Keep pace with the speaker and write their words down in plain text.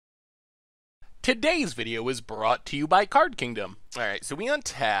Today's video is brought to you by Card Kingdom. Alright, so we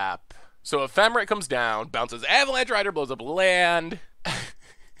untap. So Ephemerate comes down, bounces Avalanche Rider, blows up land.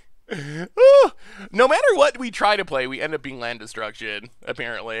 Ooh, no matter what we try to play, we end up being land destruction,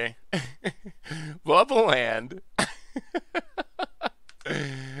 apparently. Blow up a land.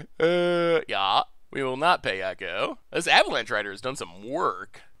 Yeah, we will not pay Echo. This Avalanche Rider has done some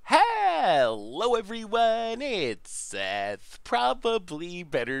work. Hello everyone, it's Seth, probably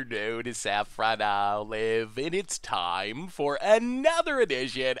better known as Saffron Olive, and it's time for another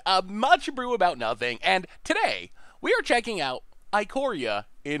edition of Much Brew About Nothing, and today we are checking out Ikoria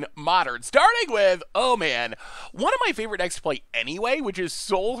in Modern, starting with, oh man, one of my favorite decks to play anyway, which is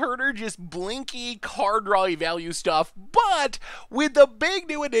Soulherder, just blinky card drawy value stuff, but with the big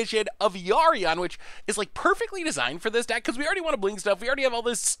new addition of Yorion, which is like perfectly designed for this deck, because we already want to blink stuff, we already have all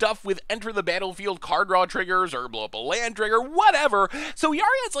this stuff with enter the battlefield card draw triggers, or blow up a land trigger, whatever, so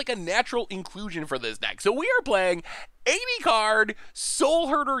Yorion's like a natural inclusion for this deck. So we are playing 80 card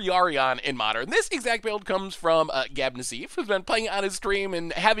Soulherder Yorion in Modern. This exact build comes from Gab Nassif, who's been playing on his stream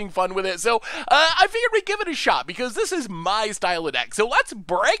and having fun with it. So I figured we'd give it a shot because this is my style of deck. So let's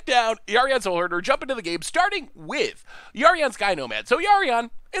break down Yorion Soulherder, jump into the game, starting with Yorion Sky Nomad. So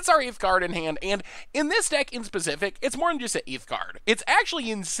Yorion, it's our 8th card in hand, and in this deck in specific, it's more than just an 8th card. It's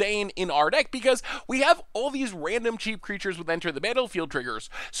actually insane in our deck because we have all these random cheap creatures with enter the battlefield triggers.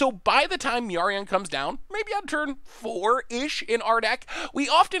 So by the time Yorion comes down, maybe on turn 4-ish in our deck, we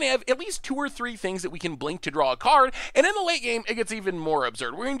often have at least 2 or 3 things that we can blink to draw a card, and in the late game, it gets even more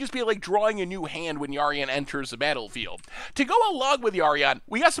absurd. We're going to just be like drawing a new hand when Yorion enters the battlefield. To go along with Yorion,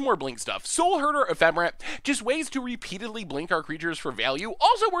 we got some more blink stuff. Soulherder, Ephemerate, just ways to repeatedly blink our creatures for value.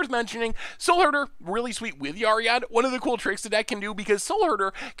 Also worth mentioning, Soulherder, really sweet with Yorion. One of the cool tricks the deck can do, because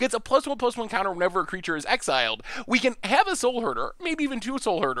Soulherder gets a +1/+1 counter whenever a creature is exiled. We can have a Soulherder, maybe even 2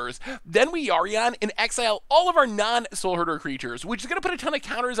 Soulherders, then we Yorion and exile all of our non-Soulherder creatures, which is going to put a ton of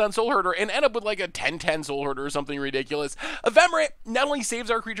counters on Soulherder and end up with like a 10-10 Soulherder or something ridiculous. Ephemerate not only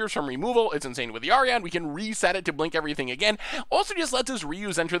saves our creatures from removal, it's insane with Yorion, we can reset it to blink everything again, also just lets us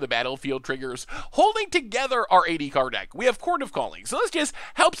reuse enter the battlefield triggers. Holding together our 80 card deck, we have Court of Calling, so this just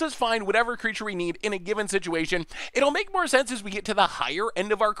helps us find whatever creature we need in a given situation. It'll make more sense as we get to the higher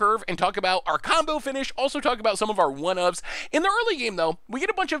end of our curve and talk about our combo finish, also talk about some of our one-ofs. In the early game though, we get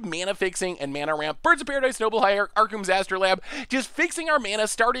a bunch of mana fixing and mana ramp, Birds of Paradise, Noble Hierarch, Arkham's Astrolabe, just fixing our mana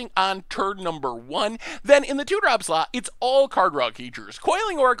starting on turn number 1. Then in the 2-drop slot, it's all card draw creatures.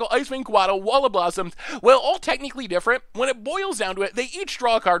 Coiling Oracle, Icewind Quaddle, Wall of Blossoms, well, all technically different. When it boils down to it, they each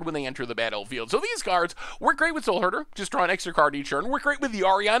draw a card when they enter the battlefield. So these cards work great with Soulherder, just draw an extra card each turn, work great with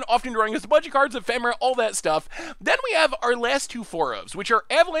Yorion, often drawing us a bunch of cards, Ephemerate, all that stuff. Then we have our last 2 4-ofs, which are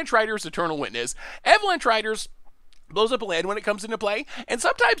Avalanche Riders, Eternal Witness. Avalanche Riders blows up a land when it comes into play, and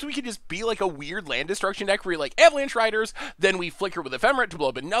sometimes we can just be like a weird land destruction deck where you're like Avalanche Riders, then we flicker with Ephemerate to blow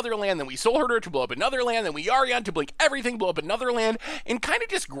up another land, then we Soulherder to blow up another land, then we Yorion to blink everything, blow up another land, and kind of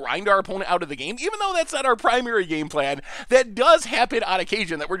just grind our opponent out of the game, even though that's not our primary game plan. That does happen on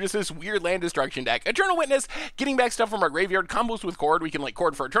occasion, that we're just this weird land destruction deck. Eternal Witness, getting back stuff from our graveyard, combos with Cord, we can like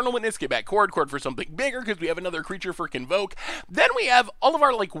Cord for Eternal Witness, get back Cord for something bigger because we have another creature for Convoke. Then we have all of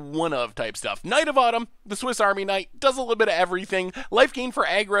our like one-of type stuff. Knight of Autumn, the Swiss Army Knight, does a little bit of everything. Life gain for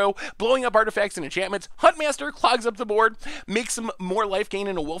aggro, blowing up artifacts and enchantments. Huntmaster clogs up the board, makes some more life gain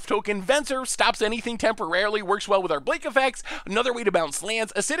in a wolf token. Venser stops anything temporarily, works well with our blink effects. Another way to bounce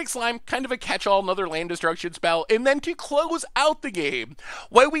lands. Acidic Slime, kind of a catch-all, another land destruction spell. And then to close out the game,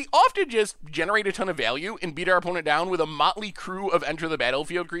 while we often just generate a ton of value and beat our opponent down with a motley crew of enter the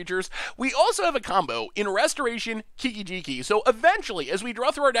battlefield creatures, we also have a combo in Restoration, Kiki Jiki. So eventually, as we draw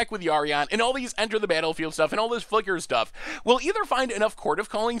through our deck with Yorion and all these enter the battlefield stuff and all this flicker stuff, we'll either find enough Court of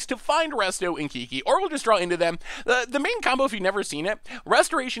Callings to find Resto and Kiki, or we'll just draw into them. The main combo, if you've never seen it,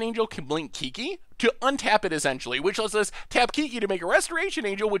 Restoration Angel can blink Kiki to untap it essentially, which lets us tap Kiki to make a Restoration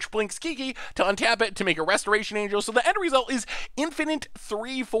Angel, which blinks Kiki to untap it to make a Restoration Angel. So the end result is infinite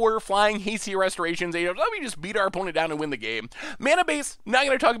 3-4 flying hasty Restorations Angels. Let me just beat our opponent down and win the game. Mana base, not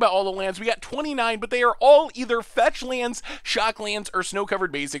going to talk about all the lands. We got 29, but they are all either fetch lands, shock lands, or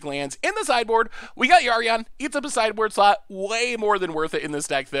snow-covered basic lands. In the sideboard, we got Yorion, eats up a sideboard slot, way more than worth it in this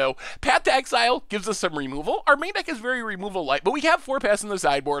deck though. Path to Exile gives us some removal. Our main deck is very removal light, but we have 4 paths in the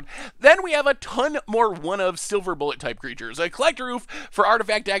sideboard. Then we have a ton one more one-of Silver Bullet type creatures. A Collector Roof for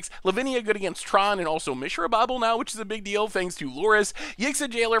artifact decks, Lavinia good against Tron, and also Mishra Bobble now, which is a big deal thanks to Loris. Yixa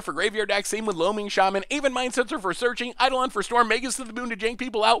Jailer for graveyard decks, same with Loaming Shaman. Aven Mind Sensor for searching, Eidolon for storm, Magus to the Moon to jank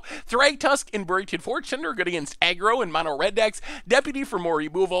people out. Thrag Tusk and Buried Forge Tender good against aggro and mono red decks. Deputy for more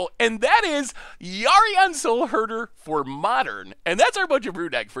removal, and that is Yorion Soulherder for modern. And that's our bunch of brew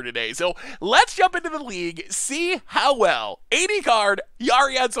deck for today. So let's jump into the league, see how well 80 card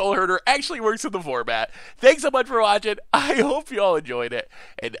Yorion Soulherder actually works in the format. Thanks so much for watching. I hope you all enjoyed it,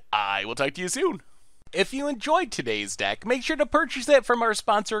 and I will talk to you soon. If you enjoyed today's deck, make sure to purchase it from our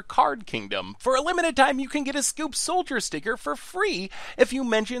sponsor, Card Kingdom. For a limited time, you can get a Scoop Soldier sticker for free if you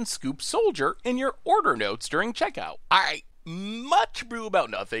mention Scoop Soldier in your order notes during checkout. Alright, much brew about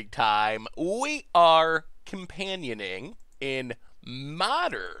nothing time. We are companioning in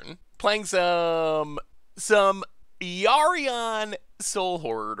Modern, playing some Yorion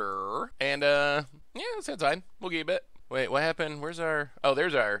Soulherder, and yeah, that's fine. We'll keep it. Wait, what happened? Where's our? Oh,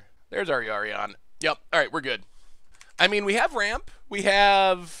 there's our Yorion. Yep. All right, we're good. I mean, we have ramp. We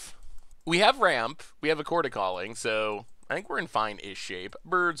have ramp. We have a Court of Calling, so I think we're in fine-ish shape.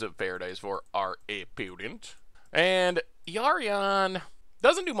 Birds of Paradise for our opponent, and Yorion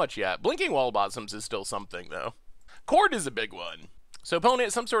doesn't do much yet. Blinking Wall Blossoms is still something though. Cord is a big one. So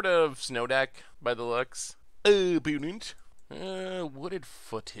opponent, some sort of snow deck by the looks. Opponent. Wooded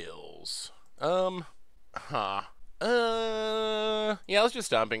Foothills. Yeah, let's just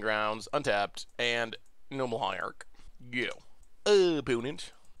Stomping Grounds, Untapped, and Noble Hierarch. Go.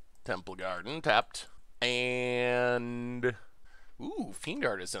 Opponent. Temple Garden, tapped. And... ooh, Fiend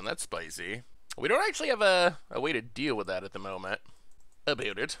Artisan, that's spicy. We don't actually have a way to deal with that at the moment.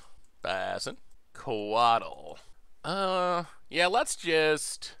 Opponent. Passing. Coatl. Yeah, let's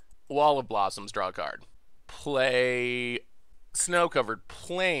just Wall of Blossoms, draw a card. Play Snow-Covered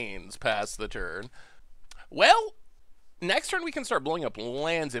Plains past the turn. Well, next turn we can start blowing up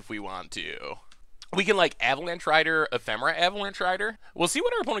lands if we want to. We can, like, Avalanche Rider, Ephemera Avalanche Rider. We'll see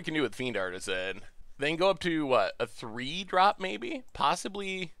what our opponent can do with Fiend Artisan. They can go up to, what, a 3-drop maybe?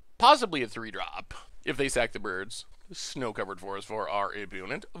 Possibly a 3-drop if they sack the birds. Snow-Covered Forest for our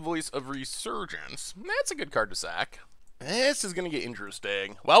opponent. Voice of Resurgence. That's a good card to sack. This is going to get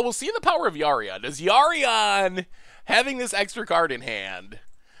interesting. Well, we'll see the power of Yorion. Does Yorion, having this extra card in hand,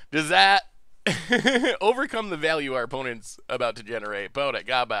 does that overcome the value our opponent's about to generate? Opponent,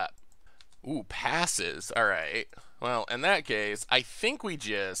 Gabat. Ooh, passes. All right. Well, in that case, I think we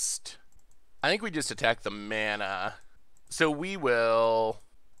just attack the mana. So we will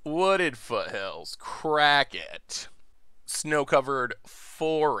Wooded Foothills, crack it. Snow-Covered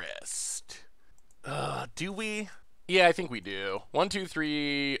Forest. Do we? Yeah, I think we do. 1, 2,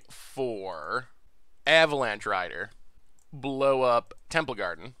 3, 4. Avalanche Rider. Blow up Temple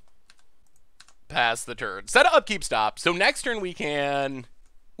Garden. Pass the turn. Set up, upkeep, stop. So next turn we can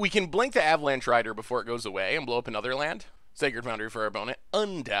blink the Avalanche Rider before it goes away and blow up another land. Sacred Foundry for our opponent.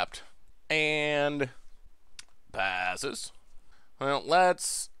 Untapped. And passes. Well,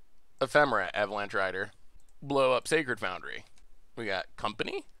 let's Ephemera Avalanche Rider. Blow up Sacred Foundry. We got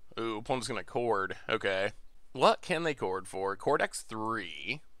Company. Ooh, opponent's gonna Cord. Okay. What can they Cord for? Cord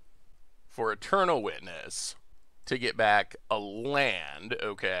X3 for Eternal Witness to get back a land.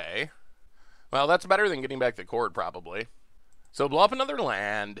 Okay. Well, that's better than getting back the Cord, probably. So blow up another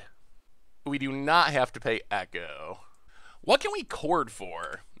land. We do not have to pay Echo. What can we Cord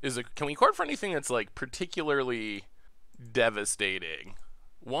for? Can we Cord for anything that's, like, particularly devastating?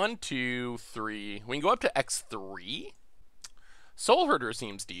 1, 2, 3. We can go up to X3. Soulherder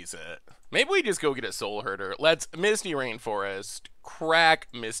seems decent. Maybe we just go get a Soulherder. Let's Misty Rainforest. Crack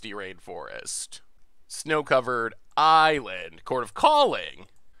Misty Rainforest. Snow-Covered Island. Court of Calling.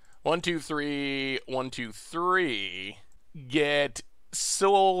 1, 2, 3. 1, 2, 3. Get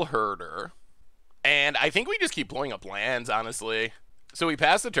Soulherder. And I think we just keep blowing up lands, honestly. So we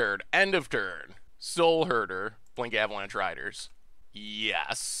pass the turn. End of turn. Soulherder. Blink Avalanche Riders.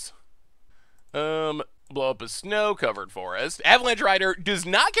 Yes. Blow up a Snow-Covered Forest. Avalanche Rider does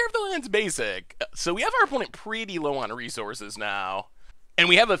not care if the land's basic. So we have our opponent pretty low on resources now. And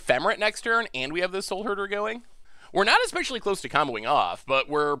we have Ephemerate next turn, and we have the Soulherder going. We're not especially close to comboing off, but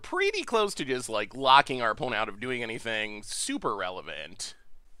we're pretty close to just, like, locking our opponent out of doing anything super relevant.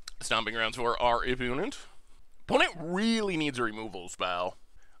 Stomping Grounds for our opponent. Opponent really needs a removal spell.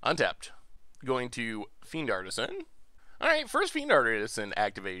 Untapped. Going to Fiend Artisan. Alright, first Fiend Artisan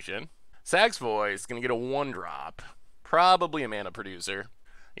activation. Sax Voice, gonna get a 1-drop. Probably a mana producer.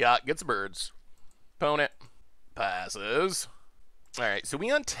 Yeah, gets birds. Opponent passes. Alright, so we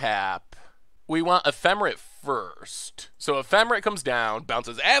untap. we want Ephemerate first. So Ephemerate comes down,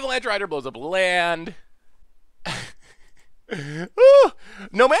 bounces Avalanche Rider, blows up land. Ooh,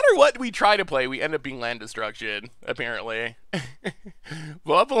 no matter what we try to play, we end up being land destruction, apparently.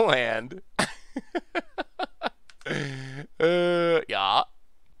 Blow up a land. Yeah.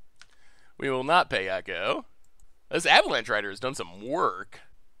 We will not pay Echo. This Avalanche Rider has done some work.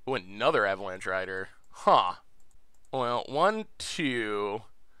 Oh, another Avalanche Rider. Huh. Well, 1, 2.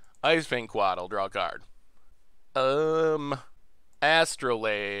 Ice Fang Quaddle, draw a card.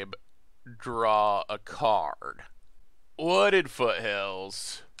 Astrolabe, draw a card. Wooded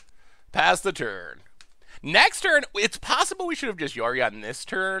Foothills. Pass the turn. Next turn, it's possible we should have just Yorion this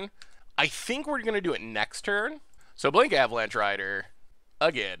turn. I think we're going to do it next turn. So blink Avalanche Rider.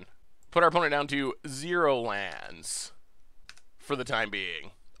 Again. Put our opponent down to 0 lands. For the time being.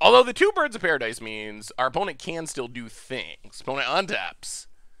 Although the 2 Birds of Paradise means our opponent can still do things. Opponent untaps.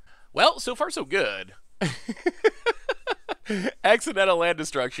 Well, so far so good. Accidental land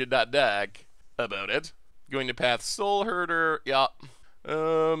destruction, not deck. About it. Going to path Soulherder. Yeah.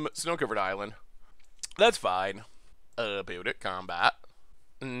 Snow-covered island. That's fine. About it. Combat.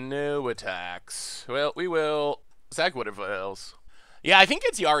 No attacks. Well, we will sack Wooded Foothills. Yeah, I think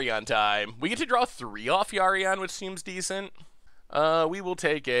it's Yorion time. We get to draw 3 off Yorion, which seems decent. We will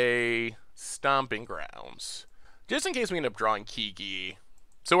take a Stomping Grounds. Just in case we end up drawing Kiki.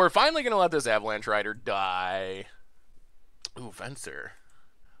 So we're finally going to let this Avalanche Rider die. Ooh, Fencer.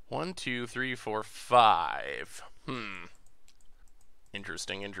 1, 2, 3, 4, 5.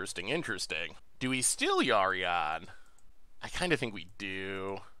 Interesting, interesting, interesting. Do we still Yorion? I kind of think we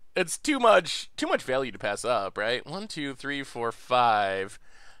do. It's too much value to pass up, right? 1, 2, 3, 4, 5.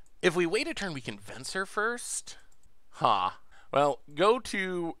 If we wait a turn, we can Venser first? Huh. Well, go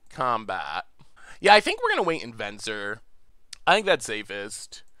to combat. Yeah, I think we're going to wait in Venser. I think that's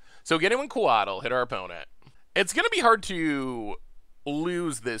safest. So get him in Quaddle, hit our opponent. It's going to be hard to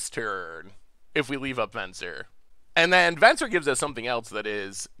lose this turn if we leave up Venser. And then Venser gives us something else that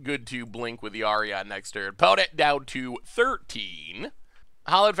is good to blink with Yorion next turn. Opponent down to 13.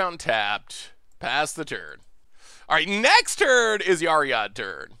 Hallowed Fountain tapped. Pass the turn. All right, next turn is Yorion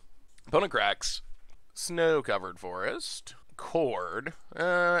turn. Opponent cracks. Snow-covered forest. Cord.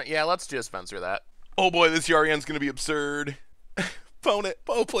 Yeah, let's just Venser that. Oh boy, this Yorion's going to be absurd. Opponent,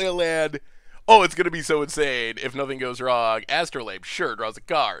 play a land. Oh, it's going to be so insane if nothing goes wrong. Astrolabe, sure, draws a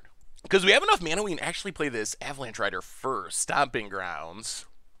card. Because we have enough mana, we can actually play this Avalanche Rider first. Stomping Grounds.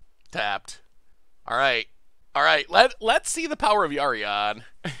 Tapped. All right. All right, let's see the power of Yorion.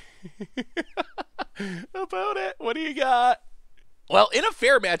 Opponent, what do you got? Well, in a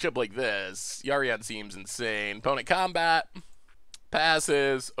fair matchup like this, Yorion seems insane. Opponent combat.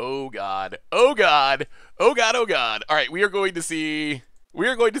 Passes. Oh god. Oh god. Oh god. Oh god. All right, we are going to see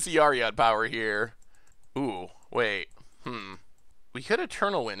Yorion power here. Ooh, wait. We could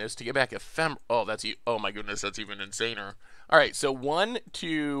Eternal Witness to get back Oh, oh my goodness, that's even insaner. All right, so 1,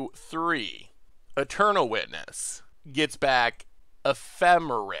 2, 3. Eternal Witness gets back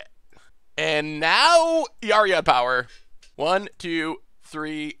Ephemerate. And now Yorion power. 1, 2,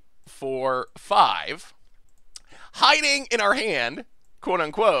 3, 4, 5. Hiding in our hand, quote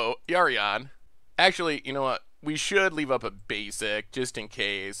unquote, Yorion. Actually, you know what? We should leave up a basic just in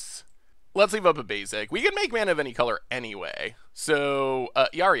case. Let's leave up a basic. We can make mana of any color anyway. So,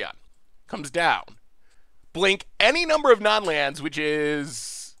 Yorion comes down. Blink any number of non-lands, which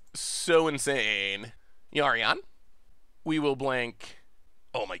is so insane. Yorion. We will blink.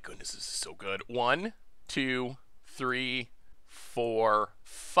 Oh my goodness, this is so good. 1, 2, 3, 4,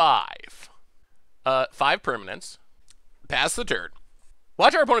 5. 5 permanents. Pass the turn.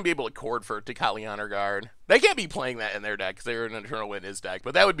 Watch our opponent be able to cord for Tikali Honor Guard. They can't be playing that in their deck because they're an Eternal Witness deck,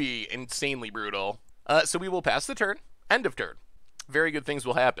 but that would be insanely brutal. So we will pass the turn. End of turn. Very good things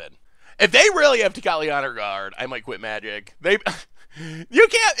will happen. If they really have Tikali Honor Guard, I might quit Magic. You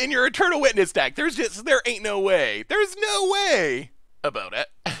can't in your Eternal Witness deck. There ain't no way. There's no way about it.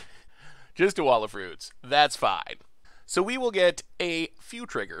 Just a Wall of Fruits. That's fine. So we will get a few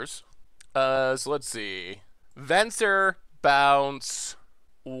triggers. So let's see. Venser, bounce,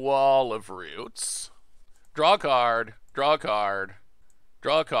 Wall of Roots. Draw a card, draw a card,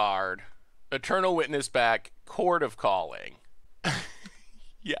 draw a card. Eternal Witness back, Chord of Calling.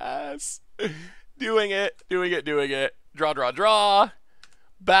 Yes. Doing it, doing it, doing it. Draw, draw, draw.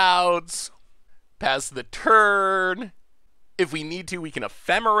 Bounce. Pass the turn. If we need to, we can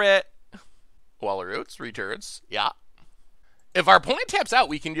Ephemerate. Wall of Roots, returns. Yeah. If our opponent taps out,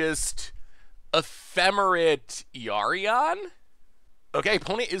 we can just Ephemerate Yorion. Okay,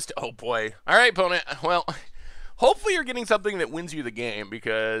 opponent is... Oh, boy. All right, opponent. Well, hopefully you're getting something that wins you the game,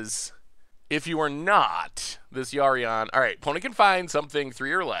 because If you are not this Yorion, all right, opponent can find something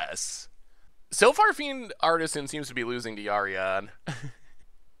 3 or less. So far, Fiend Artisan seems to be losing to Yorion.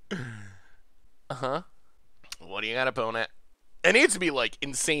 Uh-huh. What do you got, opponent? It needs to be, like,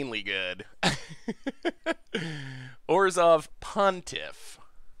 insanely good. Orzhov Pontiff.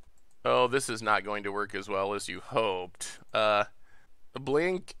 Oh, this is not going to work as well as you hoped.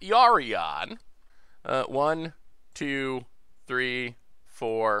 Blink Yorion. 1, 2, 3,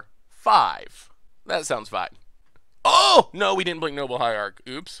 4, 5. That sounds fine. Oh! No, we didn't blink Noble Hierarch.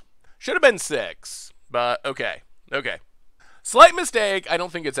 Oops. Should have been 6, but okay. Okay. Slight mistake. I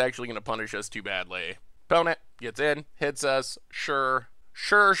don't think it's actually going to punish us too badly. Opponent gets in, hits us. Sure.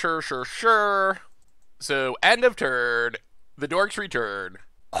 Sure. So, end of turn. The Dorks return.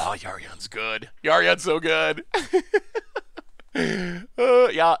 Oh, Yarion's good. Yarion's so good.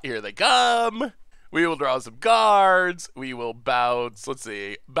 Yeah, here they come. We will draw some cards. We will bounce. Let's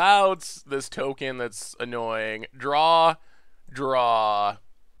see. Bounce this token that's annoying. Draw.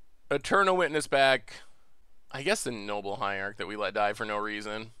 Eternal Witness back. I guess the Noble Hierarch that we let die for no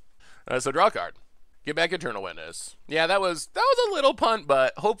reason. So draw a card. Get back Eternal Witness. Yeah, that was a little punt,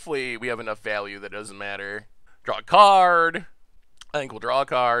 but hopefully we have enough value that doesn't matter. Draw a card. I think we'll draw a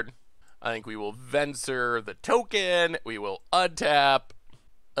card. I think we will Venser the token. We will untap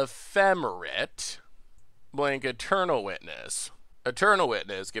Ephemerate. Blank Eternal Witness. Eternal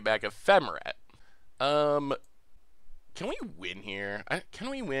Witness. Get back Ephemerate. Can we win here? Can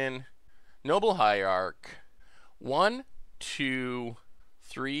we win? Noble Hierarch. 1, 2,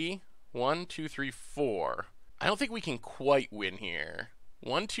 3. 1, 2, 3, 4. I don't think we can quite win here.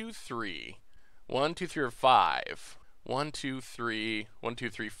 1, 2, 3. 1, 2, 3, or 5. 1, 2, 3. 1, 2,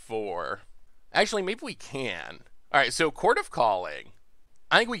 3, 4. Actually, maybe we can. All right, so Court of Calling.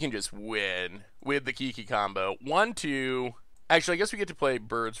 I think we can just win with the Kiki combo. 1, 2. Actually, I guess we get to play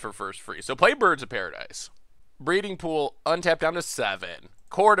Birds for first free. So play Birds of Paradise. Breeding Pool, untap down to 7.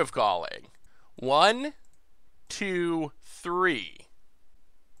 Court of Calling. 1, 2, 3.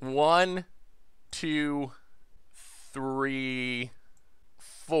 1, 2, 3,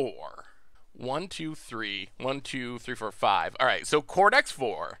 4. 1, 2, 3. 1, 2, 3, 4, 5. All right, so Court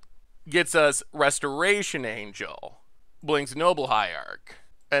X4 gets us Restoration Angel. Blinks Noble Hierarch.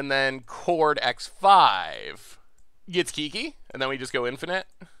 And then Court X5 gets Kiki, and then we just go infinite.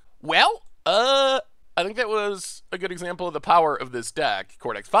 Well, I think that was a good example of the power of this deck.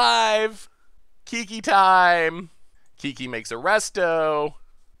 Court X5, Kiki time. Kiki makes a resto.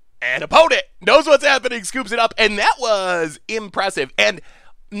 And opponent knows what's happening, scoops it up, and that was impressive. And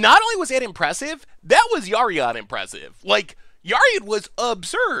not only was that impressive, that was Yorion impressive. Like, Yorion was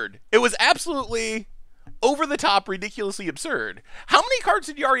absurd. It was absolutely over the top, ridiculously absurd. How many cards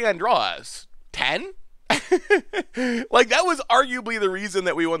did Yorion draw us? 10? Like, that was arguably the reason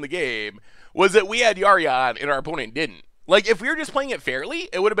that we won the game, was that we had Yorion and our opponent didn't. Like, if we were just playing it fairly,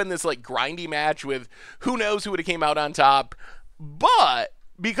 it would have been this, like, grindy match with who knows who would have came out on top. But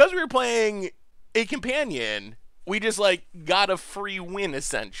because we were playing a companion, we just, like, got a free win,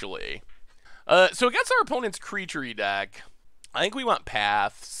 essentially. So against our opponent's creature deck, I think we want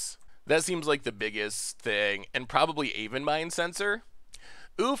Paths. That seems like the biggest thing. And probably Avenmind Sensor.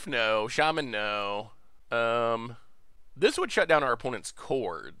 Oof, no. Shaman, no. This would shut down our opponent's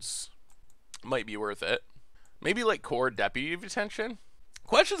chords. Might be worth it. Maybe, like, Chord Deputy of Attention?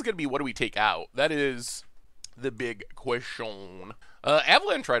 Question's going to be, what do we take out? That is the big question.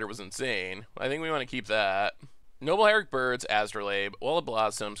 Avalanche Rider was insane. I think we want to keep that. Noble Hierarch Birds, Astrolabe, Wall of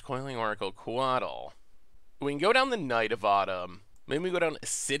Blossoms, Coiling Oracle, Quaddle. We can go down the Night of Autumn. Maybe we go down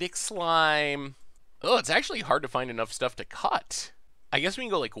Acidic Slime. Oh, it's actually hard to find enough stuff to cut. I guess we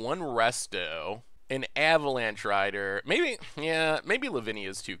can go like one Resto, an Avalanche Rider. Maybe, yeah, maybe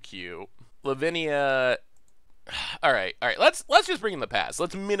Lavinia's too cute. Lavinia. All right. Let's just bring in the pass.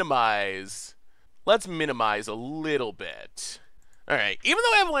 Let's minimize a little bit. All right. Even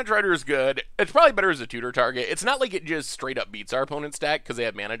though Avalanche Rider is good, it's probably better as a tutor target. It's not like it just straight up beats our opponent's deck because they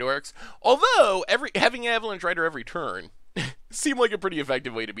have mana dorks. Although having Avalanche Rider every turn seemed like a pretty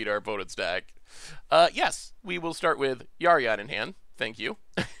effective way to beat our opponent's deck. Yes, we will start with Yorion in hand. Thank you.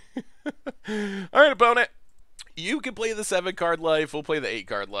 All right, opponent. You can play the 7-card life. We'll play the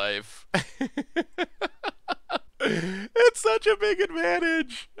 8-card life. It's such a big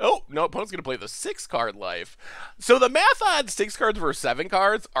advantage. Oh, no, opponent's going to play the 6-card life. So the math on 6 cards versus 7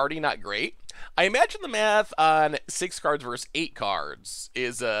 cards, already not great. I imagine the math on 6 cards versus 8 cards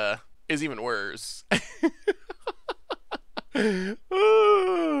is even worse. I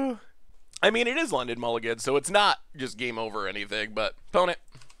mean, it is London Mulligan, so it's not just game over or anything, but opponent.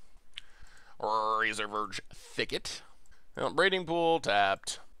 Razor Verge Thicket. Breeding Pool,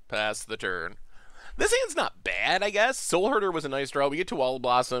 tapped. Pass the turn. This hand's not bad, I guess. Soulherder was a nice draw. We get to Wall of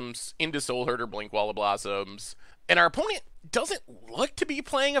Blossoms, into Soulherder, blink Wall of Blossoms. And our opponent doesn't look to be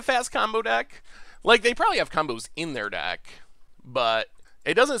playing a fast combo deck. Like, they probably have combos in their deck, but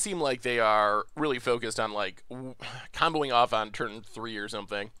it doesn't seem like they are really focused on, like, comboing off on turn 3 or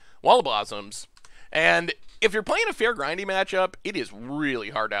something. Wall of Blossoms. And if you're playing a fair grindy matchup, it is really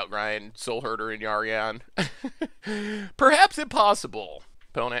hard to outgrind Soulherder and Yorion. Perhaps impossible.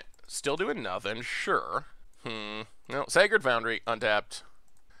 Opponent still doing nothing, sure. No, Sacred Foundry, untapped.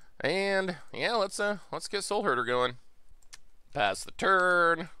 And, yeah, let's get Soulherder going. Pass the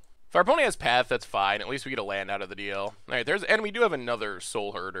turn. If our opponent has Path, that's fine. At least we get a land out of the deal. Alright, and we do have another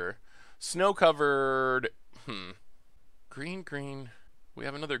Soulherder. Snow-covered, green. We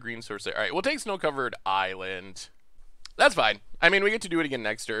have another green source there. Alright, we'll take Snow-covered Island. That's fine. I mean, we get to do it again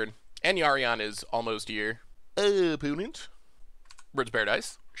next turn. And Yorion is almost here. Opponent. Bird's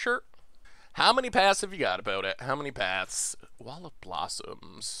Paradise. Sure. How many paths have you got about it? How many paths? Wall of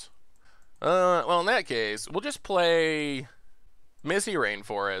Blossoms. Well, in that case, we'll just play Misty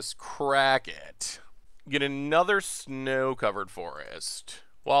Rainforest, crack it. Get another snow-covered forest.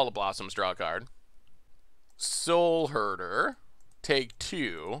 Wall of Blossoms, draw a card. Soulherder, take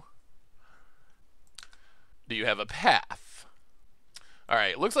 2. Do you have a path?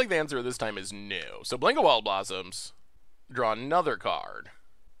 Alright, looks like the answer this time is no. So blink a Wall of Blossoms, draw another card.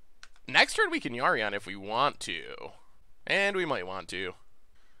 Next turn we can Yorion if we want to. And we might want to.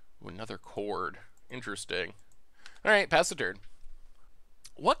 Ooh, another chord. Interesting. Alright, pass the turn.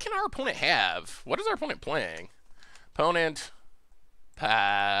 What can our opponent have? What is our opponent playing? Opponent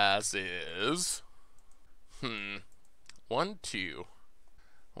passes. 1, 2.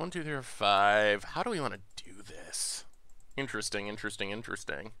 1, 2, 3, 4, 5. How do we want to do this? Interesting.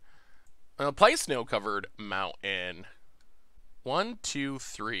 Play Snow-covered Mountain. 1, 2,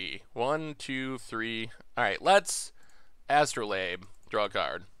 3. 1, 2, 3. Alright, let's Astrolabe. Draw a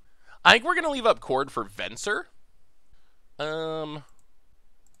card. I think we're going to leave up Chord for Venser.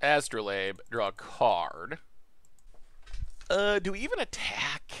 Astrolabe. Draw a card. Do we even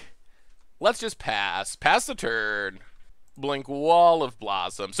attack? Let's just pass. Pass the turn. Blink Wall of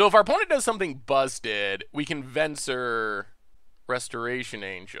Blossom. So if our opponent does something busted, we can Venser Restoration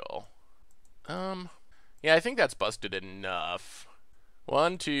Angel. Yeah, I think that's busted enough.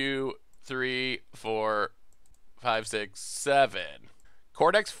 1, 2, 3, 4, 5, 6, 7.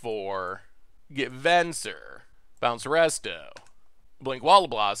 Cortex 4. Get Venser. Bounce Resto. Blink Wall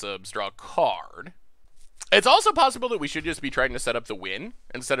of Blossoms. Draw a card. It's also possible that we should just be trying to set up the win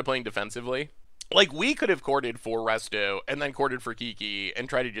instead of playing defensively. Like, we could have courted for Resto and then courted for Kiki and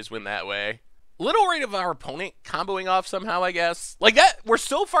try to just win that way. Little worried of our opponent comboing off somehow, I guess. Like that, we're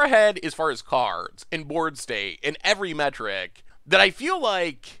so far ahead as far as cards and board state and every metric that I feel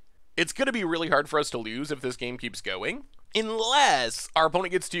like it's going to be really hard for us to lose if this game keeps going. Unless our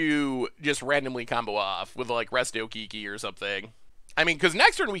opponent gets to just randomly combo off with like Resto Kiki or something. I mean, because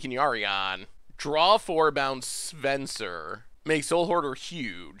next turn we can Yorion, draw 4, bounce Venser, make Soulherder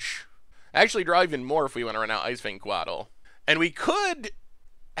huge. Actually, draw even more if we want to run out Ice Fang Quaddle. And we could...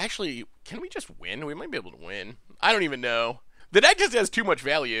 Actually, can we just win? We might be able to win. I don't even know. The deck just has too much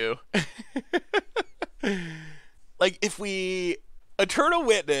value. Like, if we... Eternal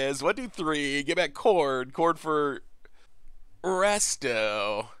Witness, 1, 2, 3, get back Chord for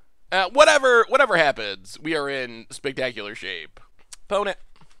Resto. Whatever happens, we are in spectacular shape. Opponent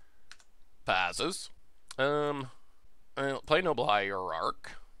passes. Play Noble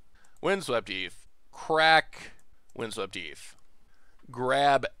Hierarch. Windswept Heath. Crack Windswept Heath.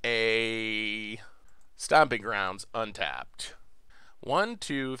 Grab a Stomping Grounds untapped. 1,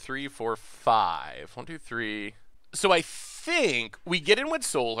 2, 3, 4, 5. 1, 2, 3. So I think we get in with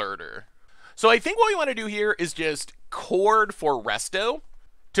Soulherder. So I think what we want to do here is just Chord for Resto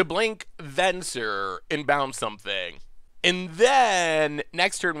to blink Venser and bounce something. And then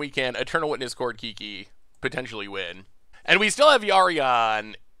next turn we can Eternal Witness Chord Kiki, potentially win. And we still have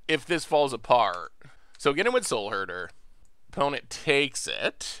Yorion if this falls apart. So get in with Soulherder. Opponent takes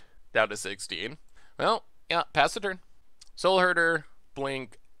it down to 16. Well, yeah, pass the turn. Soulherder,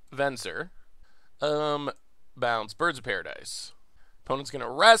 blink, Venser. Bounce, Birds of Paradise. Opponent's gonna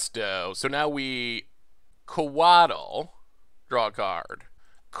Resto, so now we Quaddle, draw a card.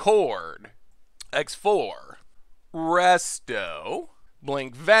 Chord, X4, Resto,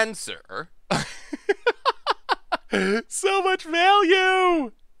 blink, Venser. So much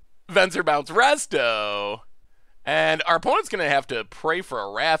value! Venser, bounce, Resto. And our opponent's going to have to pray for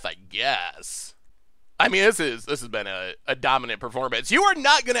a Wrath, I guess. I mean, this has been a dominant performance. You are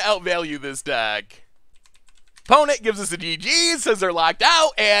not going to outvalue this deck. Opponent gives us a GG, says they're locked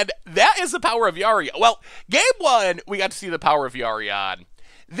out, and that is the power of Yorion. Well, game 1, we got to see the power of Yorion.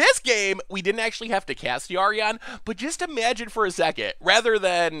 This game, we didn't actually have to cast Yorion, but just imagine for a second, rather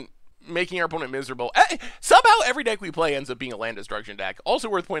than making our opponent miserable, somehow every deck we play ends up being a land destruction deck. Also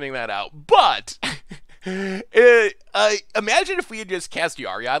worth pointing that out. But imagine if we had just cast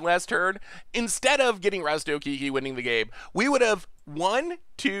Yorion last turn. Instead of getting Resto Kiki winning the game, we would have 1,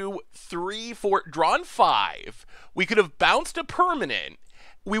 2, 3, 4, drawn 5. We could have bounced a permanent.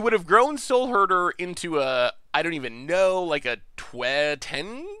 We would have grown Soulherder into a, I don't even know, like a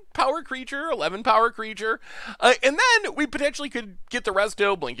 10 power creature, 11 power creature. And then we potentially could get the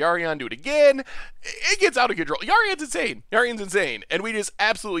resto, blink Yorion, do it again. It gets out of control. Yorion's insane. Yorion's insane. And we just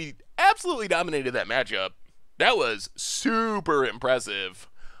absolutely dominated that matchup. That was super impressive.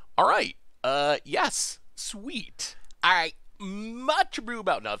 All right. Yes. Sweet. All right. Much brew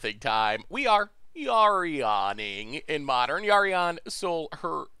about nothing time. We are Yorioning in Modern. Yorion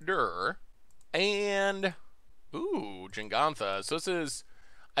Soulherder. And, ooh, Jingantha. So this is,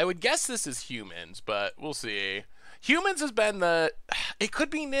 I would guess this is humans, but we'll see. Humans has been the, it could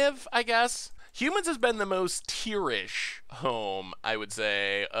be Niv, I guess. Humans has been the most tierish home, I would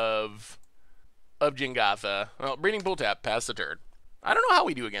say, of Jingantha. Well, Breeding Pool tap, pass the turn. I don't know how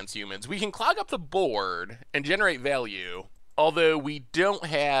we do against humans. We can clog up the board and generate value, although we don't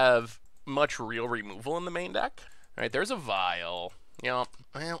have much real removal in the main deck. All right, there's a Vial. Yep.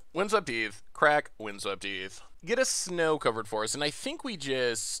 Well, Windswept Teeth. Crack Windswept Teeth. Get a snow-covered forest, and I think we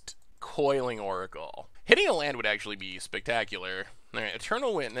just Coiling Oracle. Hitting a land would actually be spectacular. All right,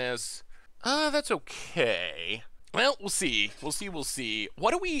 Eternal Witness. That's okay. Well, we'll see. We'll see.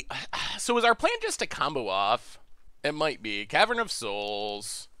 What do we... So is our plan just to combo off? It might be. Cavern of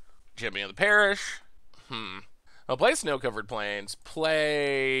Souls. Champion of the Parish. I'll play Snow-Covered Plains.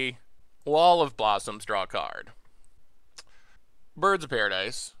 Play Wall of Blossoms. Draw a card. Birds of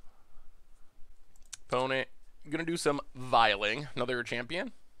Paradise. Opponent. Gonna do some Vialing. Another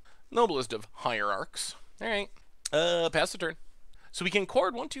champion. Noblest of Hierarchs. Alright. Pass the turn. So we can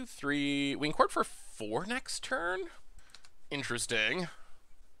chord 1, 2, 3. We can chord for 4 next turn. Interesting.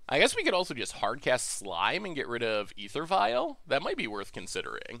 I guess we could also just hardcast Slime and get rid of Ether Vial. That might be worth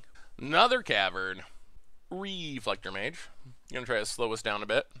considering. Another Cavern. Reflector Mage. Gonna try to slow us down a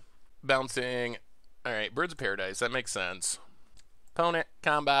bit. Bouncing. Alright, Birds of Paradise. That makes sense. Opponent.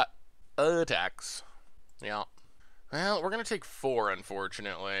 Combat. Attacks. Yeah. Well, we're gonna take 4,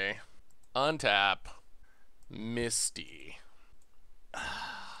 unfortunately. Untap. Misty.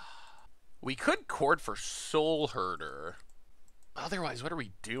 We could chord for Soulherder. Otherwise, what are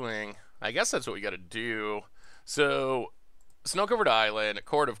we doing? I guess that's what we gotta do. So, Snow-Covered Island,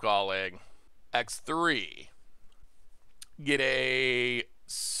 Chord of Calling, X3. Get a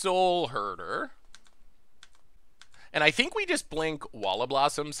Soulherder. And I think we just blink Walla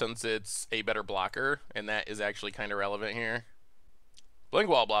Blossom since it's a better blocker, and that is actually kind of relevant here. Blink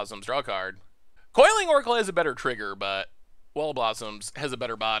Walla Blossoms, draw a card. Coiling Oracle has a better trigger, but Walla Blossoms has a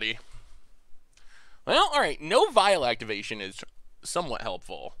better body. Well, alright, no Vial activation is somewhat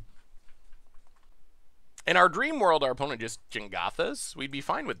helpful. In our dream world, our opponent just Jingathas. We'd be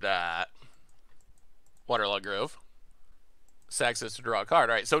fine with that. Waterlog Grove. Saxus to draw a card.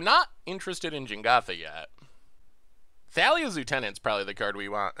 Alright, so not interested in Jingatha yet. Thalia's Lieutenant's probably the card we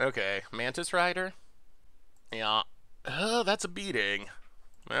want. Okay, Mantis Rider. Yeah. Oh, that's a beating.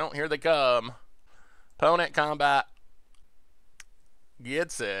 Well, here they come. Opponent combat.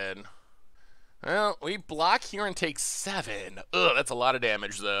 Gets in. Well, we block here and take 7. Ugh, that's a lot of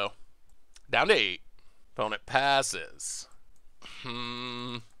damage, though. Down to 8. Opponent passes.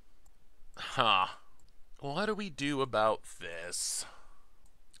 Huh. What do we do about this?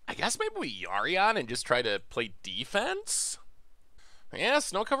 I guess maybe we Yorion and just try to play defense? Yeah,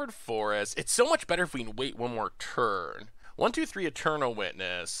 Snow-Covered Forest. It's so much better if we can wait one more turn. 1, 2, 3, Eternal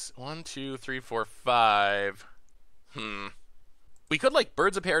Witness. 1, 2, 3, 4, 5. We could, like,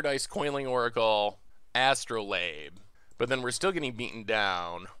 Birds of Paradise, Coiling Oracle, Astrolabe. But then we're still getting beaten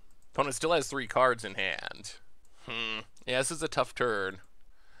down. Opponent still has 3 cards in hand. Yeah, this is a tough turn.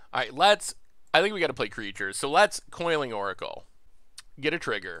 Alright, I think we gotta play creatures. So let's Coiling Oracle. Get a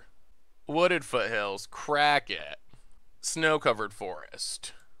trigger. Wooded Foothills. Crack it. Snow-Covered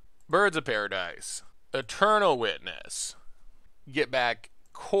Forest. Birds of Paradise. Eternal Witness. Get back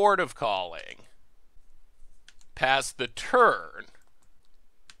Chord of Calling. Pass the turn.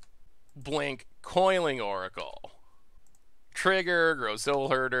 Blink Coiling Oracle. Trigger. Grow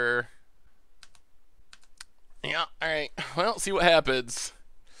Soulherder. Yeah, alright. Well, see what happens.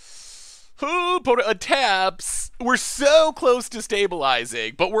 Ooh, opponent taps. We're so close to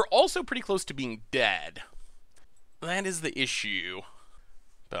stabilizing, but we're also pretty close to being dead. That is the issue.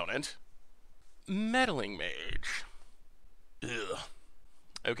 Opponent. Meddling Mage. Ugh.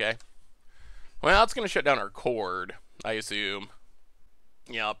 Okay. Well, it's going to shut down our cord, I assume.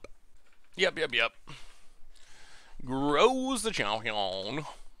 Yup. Yep. Grows the champion.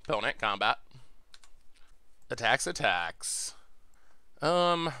 Opponent, combat. Attacks.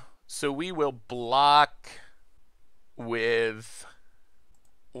 So we will block with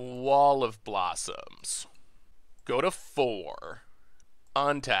Wall of Blossoms. Go to 4.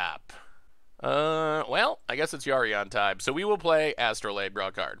 Untap. Well, I guess it's Yorion time. So we will play Astrolabe, draw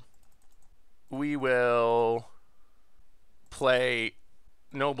a card. We will play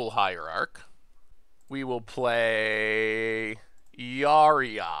Noble Hierarch. We will play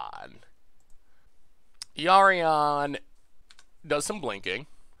Yorion. Yorion does some blinking.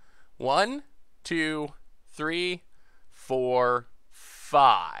 1, 2, 3, 4,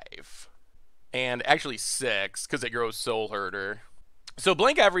 5. And actually 6, because it grows Soulherder. So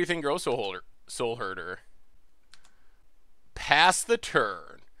blink everything, grow Soulherder. Pass the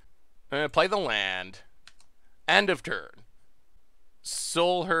turn. Play the land. End of turn.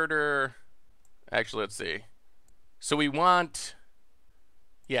 Soulherder. Actually, let's see. So we want...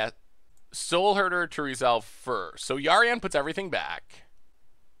 Yeah. Soulherder to resolve first. So Yorion puts everything back.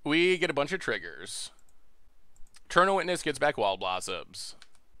 We get a bunch of triggers. Eternal Witness gets back Wall Blossoms.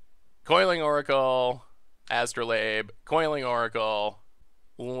 Coiling Oracle. Astrolabe. Coiling Oracle.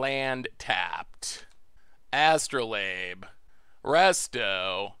 Land tapped. Astrolabe.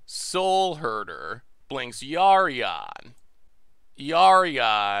 Resto. Soulherder. Blinks Yorion.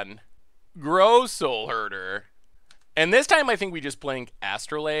 Yorion. Grows Soulherder. And this time I think we just blink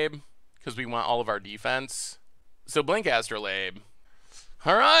Astrolabe, because we want all of our defense. So blink Astrolabe.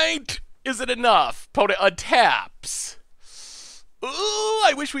 Alright! Is it enough? Opponent untaps. Ooh,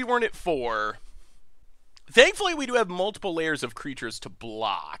 I wish we weren't at 4. Thankfully, we do have multiple layers of creatures to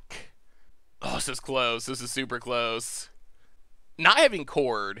block. Oh, this is close. This is super close. Not having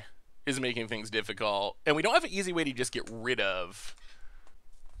Cord is making things difficult. And we don't have an easy way to just get rid of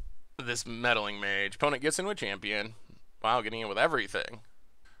this Meddling Mage. Opponent gets in with Champion. Wow, getting in with everything.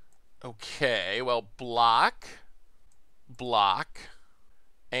 Okay, well, block.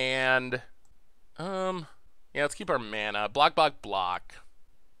 And, yeah, let's keep our mana. Block.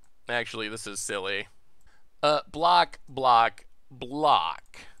 Actually, this is silly. Block.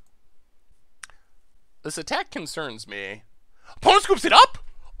 This attack concerns me. Opponent scoops it up?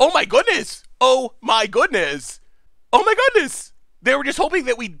 Oh my goodness! They were just hoping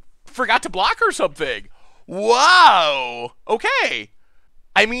that we forgot to block or something. Wow! Okay.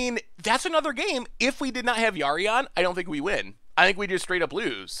 I mean, that's another game. If we did not have Yorion, I don't think we win. I think we just straight up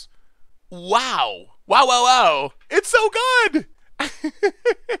lose. Wow. It's so good!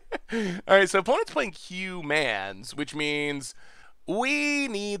 Alright, so opponent's playing humans, which means we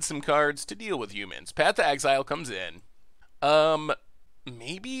need some cards to deal with humans. Path to Exile comes in.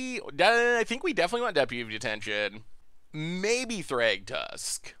 Maybe... I think we definitely want Deputy of Detention. Maybe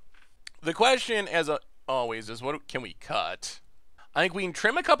Thragtusk. The question, as always, is what can we cut? I think we can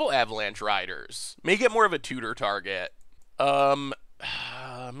trim a couple Avalanche Riders. Make it more of a tutor target.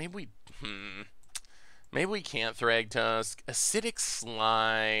 Maybe we can't Thragtusk. Acidic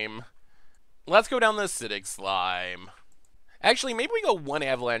Slime. Let's go down the Acidic Slime. Actually, maybe we go 1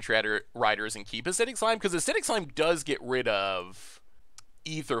 Avalanche Riders and keep Acidic Slime, because Acidic Slime does get rid of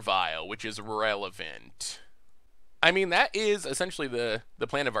Ether Vial, which is relevant. I mean, that is essentially the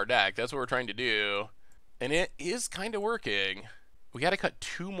plan of our deck. That's what we're trying to do. And it is kind of working. We got to cut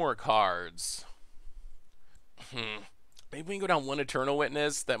 2 more cards. Maybe we can go down 1 Eternal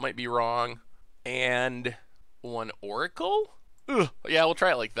Witness. That might be wrong. And 1 Oracle? Ugh. Yeah, we'll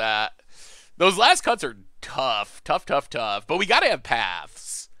try it like that. Those last cuts are tough. But we got to have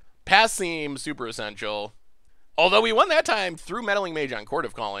paths. Paths seem super essential. Although we won that time through Meddling Mage on Court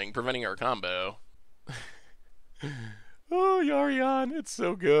of Calling, preventing our combo. Oh, Yorion, it's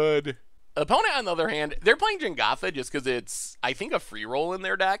so good. Opponent, on the other hand, they're playing Jengatha just because it's, I think, a free roll in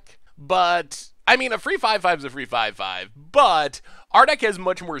their deck. But, I mean, a free 5/5 is a free 5/5. But our deck has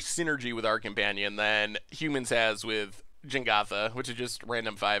much more synergy with our companion than humans has with Jengatha, which is just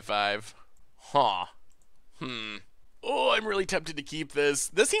random 5/5. Huh. Oh, I'm really tempted to keep this.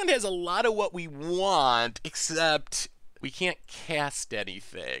 This hand has a lot of what we want, except we can't cast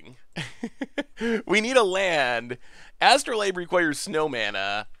anything. We need a land. Astrolabe requires snow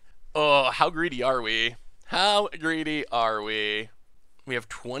mana. Oh, how greedy are we? We have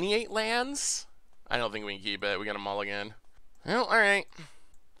 28 lands? I don't think we can keep it. We got a mulligan. Well, alright.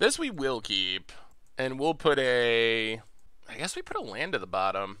 This we will keep. And we'll put I guess we put a land at the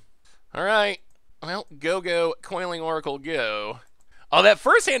bottom. Alright. Well, go, Coiling Oracle, go. Oh, that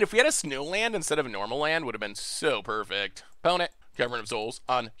first hand, if we had a snow land instead of a normal land, would have been so perfect. Opponent, Cavern of Souls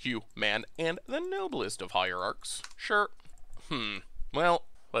on Human and the noblest of hierarchs. Sure. Well,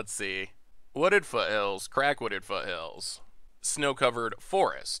 let's see. Wooded Foothills, Crack Wooded Foothills, Snow-Covered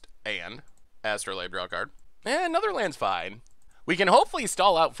Forest, and Astrolabe draw card. Another land's fine. We can hopefully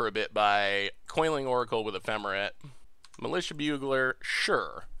stall out for a bit by Coiling Oracle with Ephemerate. Militia Bugler,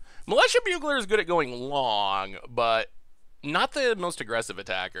 sure. Militia Bugler is good at going long, but not the most aggressive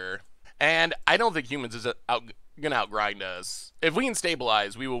attacker. And I don't think humans is gonna outgrind us. If we can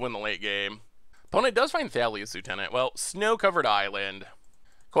stabilize, we will win the late game. Opponent does find Thalia's Lieutenant. Well, Snow-Covered Island,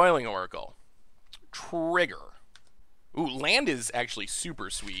 Coiling Oracle, Trigger. Ooh, land is actually super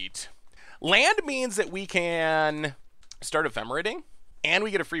sweet. Land means that we can start Ephemerating, and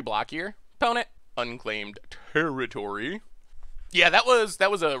we get a free block here. Opponent, Unclaimed Territory. Yeah, that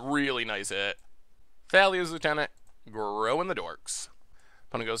was a really nice hit. Thalia's Lieutenant, Growing the Dorks.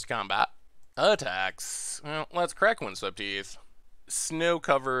 Opponent goes to combat. Attacks. Well, let's crack Windswept Teeth.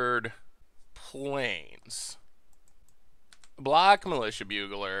 Snow-Covered Plains. Block Militia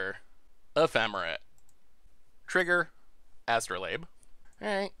Bugler. Ephemerate. Trigger. Astrolabe.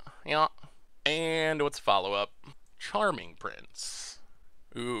 Alright, yeah. And what's follow-up? Charming Prince.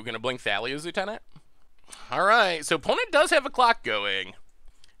 Ooh, gonna blink Thalia's Lieutenant? Alright, so opponent does have a clock going.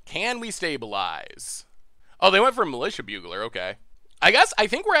 Can we stabilize? Oh, they went for Militia Bugler, okay. I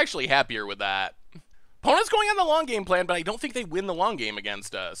think we're actually happier with that. Opponent's going on the long game plan, but I don't think they win the long game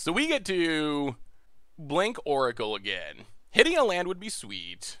against us. So we get to blink Oracle again. Hitting a land would be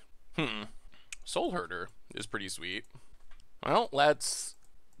sweet. Soulherder is pretty sweet. Well, let's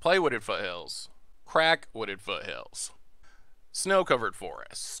play Wooded Foothills. Crack Wooded Foothills. Snow-Covered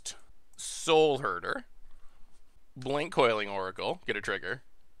Forest. Soulherder. Blink Coiling Oracle. Get a trigger.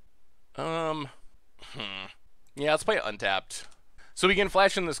 Yeah, let's play it untapped. So we can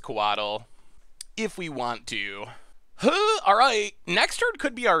flash in this Coatl if we want to. Alright, next turn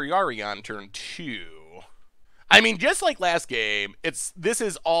could be our Yorion turn 2. I mean, just like last game, this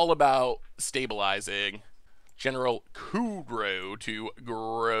is all about stabilizing. General Kudro to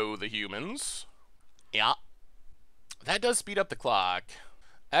grow the humans. Yeah. That does speed up the clock.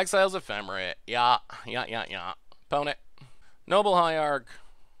 Exiles Ephemerate. Yeah. Opponent. Noble Hierarch.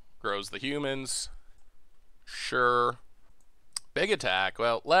 Grows the humans. Sure. Big attack.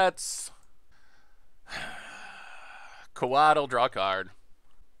 Well, let's... Coatl, draw a card.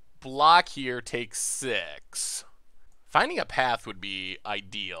 Block here takes 6. Finding a path would be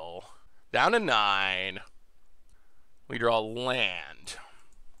ideal. Down to 9. We draw land.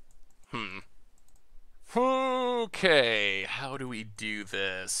 Okay, how do we do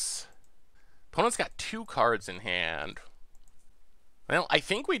this? Opponent's got 2 cards in hand. Well, I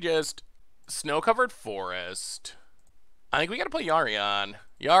think we just Snow-Covered Forest. I think we gotta play Yorion.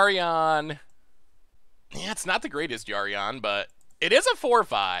 Yorion. Yeah, it's not the greatest Yorion, but it is a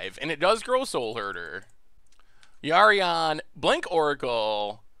 4/5, and it does grow Soulherder. Yorion, blink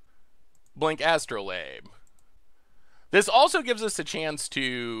Oracle, blink Astrolabe. This also gives us a chance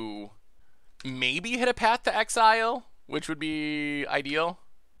to maybe hit a path to exile, which would be ideal.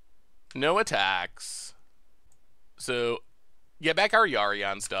 No attacks. So, get back our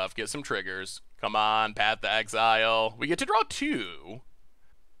Yorion stuff, get some triggers. Come on, path to exile. We get to draw 2.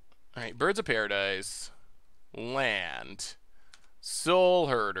 Alright, Birds of Paradise. Land.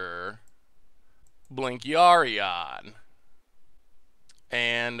 Soulherder. Blink Yorion.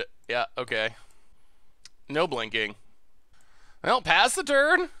 And, yeah, okay. No blinking. Well, pass the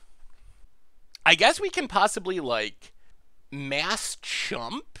turn. I guess we can possibly, like, mass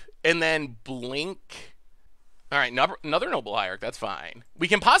chump and then blink. Alright, another Noble Hierarch, that's fine. We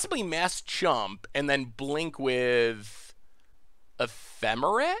can possibly mass chump and then blink with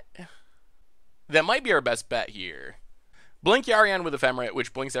Ephemerate? That might be our best bet here. Blink Yorion with Ephemerate,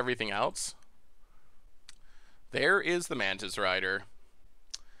 which blinks everything else. There is the Mantis Rider.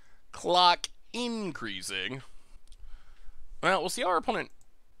 Clock increasing. Well, we'll see how our opponent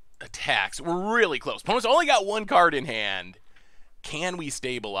attacks. We're really close. Opponent's only got 1 card in hand. Can we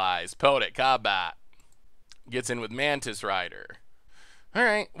stabilize? Poet combat. Gets in with Mantis Rider.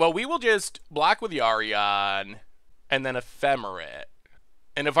 Alright, well, we will just block with Yorion and then Ephemerate.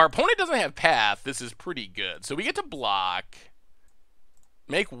 And if our opponent doesn't have path, this is pretty good. So we get to block,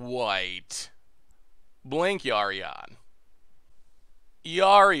 make white, blink Yorion.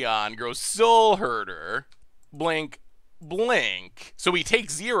 Yorion grows Soulherder, blink, blink. So we take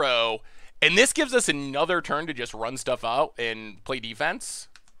 0, and this gives us another turn to just run stuff out and play defense.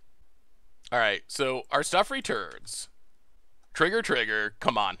 Alright, so our stuff returns. Trigger,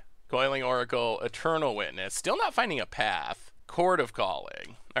 come on. Coiling Oracle, Eternal Witness. Still not finding a path. Chord of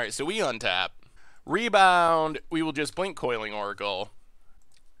Calling. All right, so we untap. Rebound, we will just blink Coiling Oracle.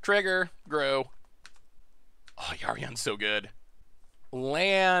 Trigger, grow. Oh, Yorion's so good.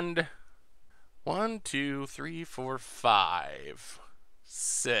 Land. 1, 2, 3, 4, 5,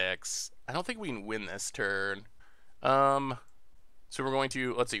 6. I don't think we can win this turn. So we're going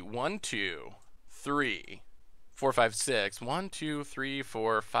to, let's see, 1, 2, 3, 4, 5, 6. 1, 2, 3,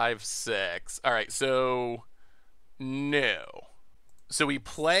 4, 5, 6. All right, so no. So we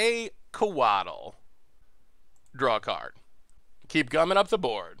play Coatl. Draw a card. Keep gumming up the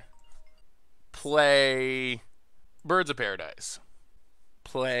board. Play Birds of Paradise.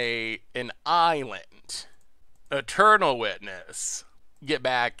 Play an island. Eternal Witness. Get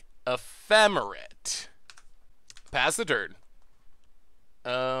back Ephemerate. Pass the turn.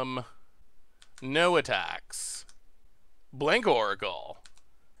 No attacks. Blink Oracle.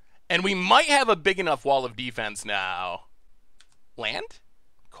 And we might have a big enough wall of defense now. Land?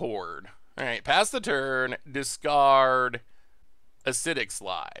 Chord. Alright, pass the turn. Discard Acidic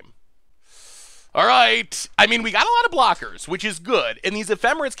Slime. Alright. I mean, we got a lot of blockers, which is good. And these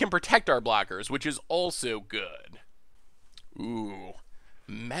Ephemerates can protect our blockers, which is also good. Ooh.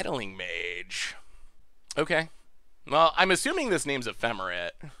 Meddling Mage. Okay. Well, I'm assuming this name's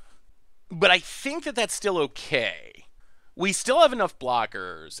Ephemerate. But I think that that's still okay. We still have enough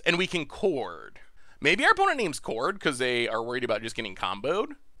blockers, and we can Chord. Maybe our opponent names Chord because they are worried about just getting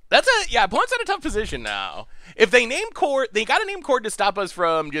comboed. Yeah, opponent's in a tough position now. If they name Chord, they got to name Chord to stop us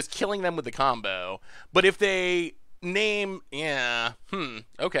from just killing them with the combo. But if they name,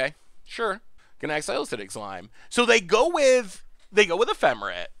 okay, sure. Can exile Acidic Slime. So they go with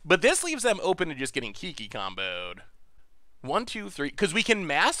Ephemerate, but this leaves them open to just getting Kiki comboed. 1, 2, 3, because we can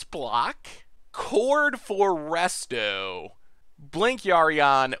mass block, Chord for Resto, blink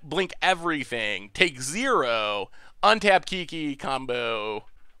Yorion, blink everything, take 0, untap Kiki combo,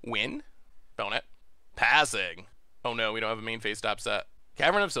 win? Bone it. Passing. Oh no, we don't have a main face stop set.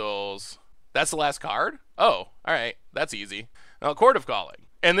 Cavern of Souls. That's the last card? Oh, alright. That's easy. Chord of Calling.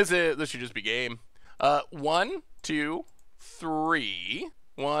 And this should just be game. 1, 2, 3.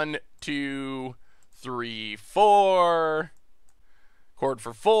 1, 2, 3, 4. Chord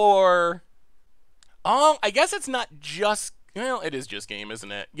for 4. Oh, I guess it's not just... Well, it is just game,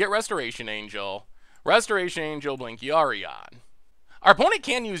 isn't it? Get Restoration Angel. Restoration Angel, blink Yorion. Our opponent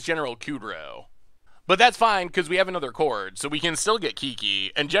can use General Kudro, but that's fine because we have another chord, so we can still get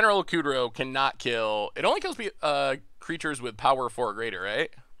Kiki, and General Kudro cannot kill... It only kills creatures with power 4 or greater, right?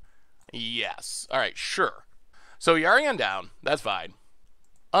 Yes. Alright, sure. So Yorion down. That's fine.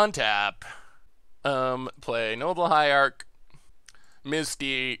 Untap. Play Noble Hierarch.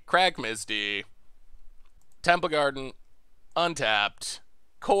 Misty. Crack Misty. Temple Garden. Untapped.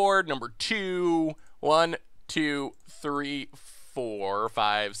 Chord number 2. 1, 2, 3, 4,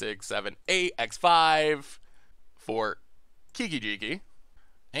 5, 6, 7, 8. X5 for Kiki Jiki.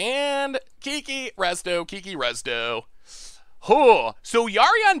 And Kiki Resto. Kiki Resto. Oh, so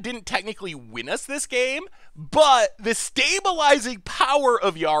Yorion didn't technically win us this game, but the stabilizing power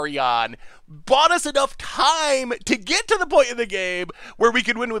of Yorion bought us enough time to get to the point in the game where we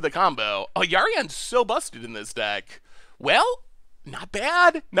could win with a combo. Oh, Yarion's so busted in this deck. Well, not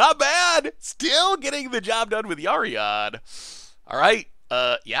bad. Not bad. Still getting the job done with Yorion. All right.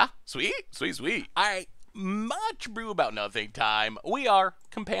 Yeah. Sweet. Sweet, sweet. All right. Much brew about nothing time. We are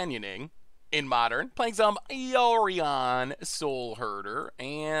companioning in Modern, playing some Yorion Soulherder,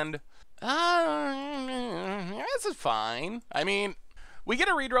 and this is fine. I mean, we get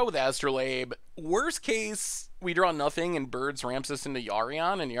a redraw with Astrolabe. Worst case, we draw nothing and Birds ramps us into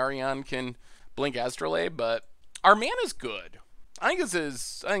Yorion, and Yorion can blink Astrolabe, but our mana's good. I think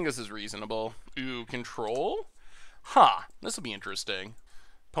this is reasonable. Ooh, control? Huh, this will be interesting.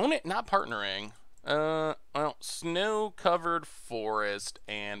 Opponent not partnering. Well, snow-covered forest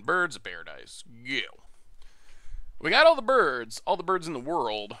and Birds of Paradise. Go. We got all the birds in the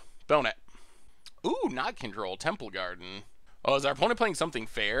world. Bone it. Ooh, not control. Temple Garden. Oh, is our opponent playing something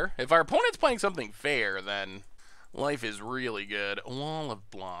fair? If our opponent's playing something fair, then life is really good. Wall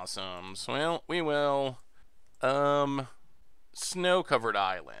of Blossoms. Well, we will. Snow-covered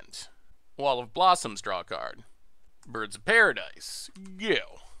island. Wall of Blossoms, draw a card. Birds of Paradise. Go.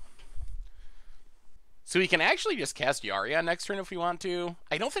 So we can actually just cast Yorion next turn if we want to.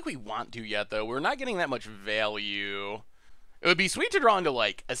 I don't think we want to yet, though. We're not getting that much value. It would be sweet to draw into,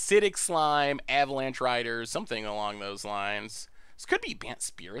 like, Acidic Slime, Avalanche Riders, something along those lines. This could be Bant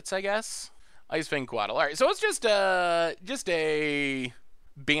Spirits, I guess. Ice Fang Coatl. Alright, so it's just a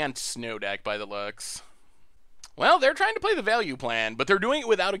Bant Snow deck by the looks. Well, they're trying to play the value plan, but they're doing it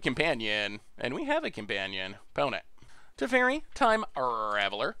without a companion. And we have a companion. Opponent. Teferi, Time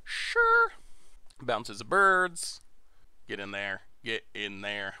Raveler. Sure. Bounces the birds. Get in there. Get in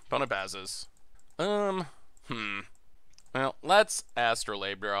there. Opponent passes. Well, let's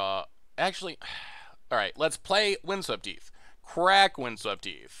Astrolabe draw. Actually, alright, let's play Windswept Heath. Crack Windswept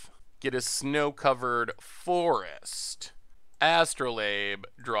Heath. Get a snow-covered forest. Astrolabe,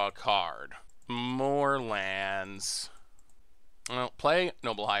 draw a card. More lands. Well, play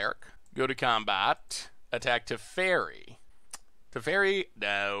Noble Hierarch. Go to combat. Attack Teferi. Teferi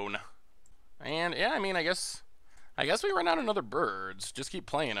down. And yeah, I mean, I guess we run out another birds. Just keep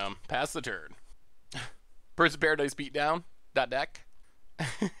playing them. Pass the turn. Birds of Paradise beatdown. Deck.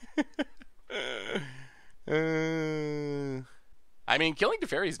 I mean, killing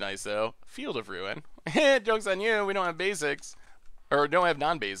Teferi's nice though. Field of Ruin. Joke's on you. We don't have basics, or don't have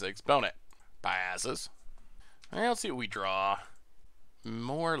non-basics. Opponent passes. Alright, let's see what we draw.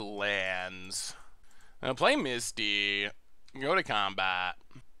 More lands. Now play Misty. Go to combat.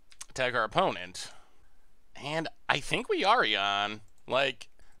 Attack our opponent. And I think we Yorion. Like,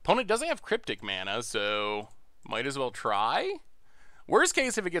 opponent doesn't have cryptic mana, so might as well try. Worst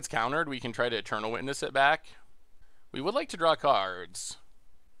case, if it gets countered, we can try to Eternal Witness it back. We would like to draw cards.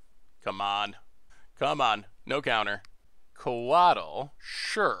 Come on. Come on. No counter. Coatl.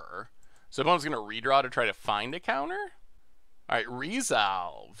 Sure. So opponent's going to redraw to try to find a counter? Alright,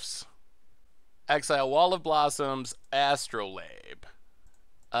 resolves. Exile Wall of Blossoms, Astrolabe.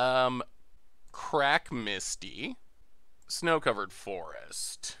 Crack Misty. Snow-covered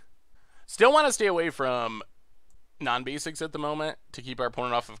forest. Still want to stay away from non-basics at the moment to keep our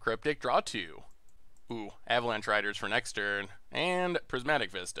opponent off of Cryptic. Draw 2. Ooh, Avalanche Riders for next turn. And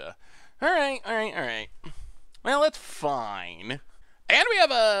Prismatic Vista. Alright. Well, that's fine. And we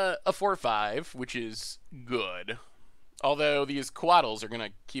have a 4-5, which is good. Although these Coatls are going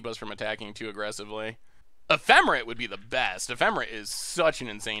to keep us from attacking too aggressively. Ephemerate would be the best. Ephemerate is such an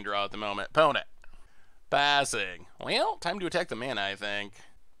insane draw at the moment. Opponent. Passing. Well, time to attack the mana, I think.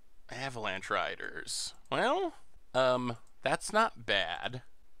 Avalanche Riders. Well, that's not bad.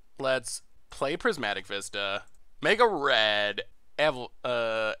 Let's play Prismatic Vista. Make a red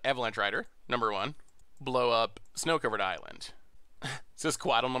Avalanche Rider, number 1. Blow up Snow-Covered Island. Is this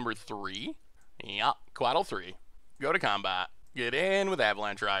Coatl number 3? Yeah, Coatl 3. Go to combat. Get in with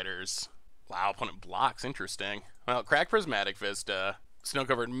Avalanche Riders. Wow, opponent blocks. Interesting. Well, crack Prismatic Vista.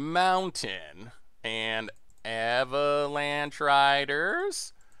 Snow-Covered Mountain. And Avalanche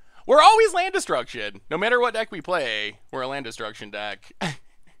Riders. We're always land destruction. No matter what deck we play, we're a land destruction deck.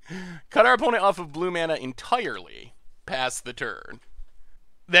 Cut our opponent off of blue mana entirely. Pass the turn.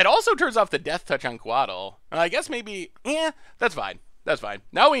 That also turns off the Death Touch on Coatl. I guess maybe, that's fine. That's fine.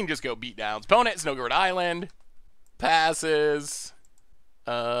 Now we can just go beatdowns. Opponent, Snow-Covered Island. Passes.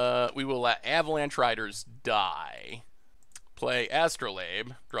 We will let Avalanche Riders die. Play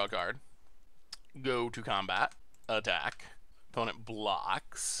Astrolabe. Draw a card. Go to combat. Attack. Opponent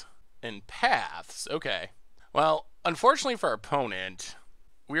blocks. And paths. Okay. Well, unfortunately for our opponent,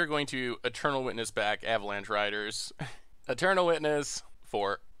 we are going to Eternal Witness back Avalanche Riders. Eternal Witness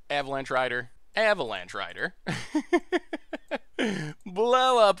for Avalanche Rider. Avalanche Rider.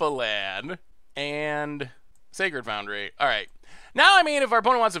 Blow up a land. And Sacred Foundry. Alright. Now, I mean, if our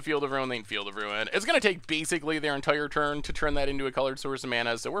opponent wants a Field of Ruin, they can Field of Ruin. It's going to take basically their entire turn to turn that into a colored source of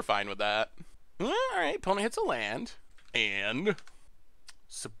mana, so we're fine with that. Alright, opponent hits a land. And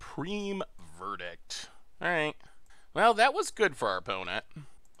Supreme Verdict. Alright. Well, that was good for our opponent.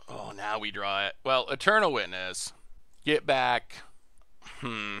 Oh, now we draw it. Well, Eternal Witness. Get back.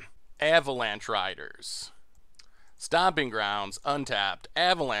 Avalanche Riders. Stomping Grounds. Untapped.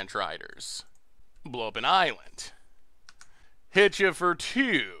 Avalanche Riders. Blow up an island. Hit you for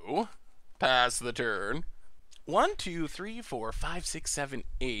 2. Pass the turn. 1, 2, 3, 4, 5, 6, 7,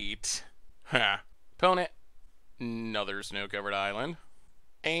 8. Huh. Opponent. Another Snow-Covered Island.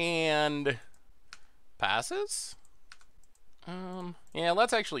 And passes? Yeah,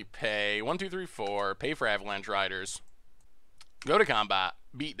 let's actually pay. 1, 2, 3, 4. Pay for Avalanche Riders. Go to combat.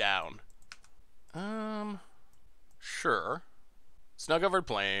 Beat down. Sure. Snow-Covered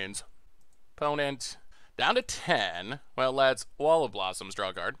Plains. Opponent. Down to 10. Well, let's Wall of Blossoms. Draw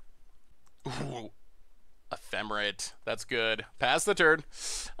a card. Ooh. Ephemerate. That's good. Pass the turn.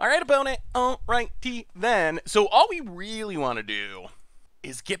 Alright, opponent. Alrighty then. So all we really want to do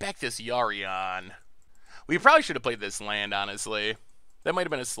is get back this Yorion. We probably should have played this land, honestly. That might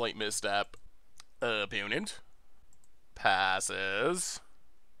have been a slight misstep. Opponent. Passes.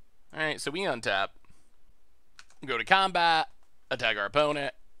 Alright, so we untap. Go to combat. Attack our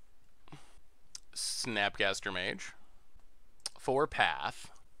opponent. Snapcaster Mage. 4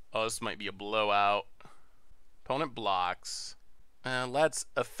 Path. Oh, this might be a blowout. Opponent blocks. Let's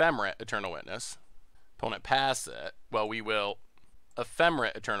Ephemerate Eternal Witness. Opponent pass it. Well, we will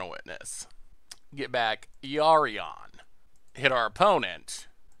Ephemerate Eternal Witness. Get back Yorion. Hit our opponent.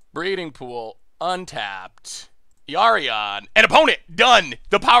 Breeding Pool untapped. Yorion. And opponent done.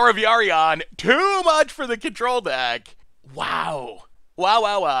 The power of Yorion. Too much for the control deck. Wow. Wow,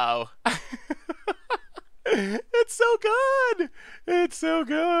 wow, wow. It's so good. It's so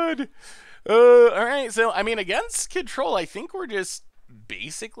good. Alright, so, I mean, against control, I think we're just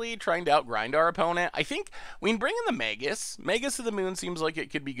basically trying to outgrind our opponent. I think we can bring in the Magus. Magus of the Moon seems like it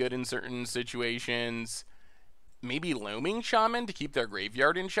could be good in certain situations. Maybe Looming Shaman to keep their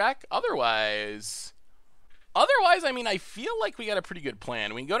graveyard in check. Otherwise, I mean, I feel like we got a pretty good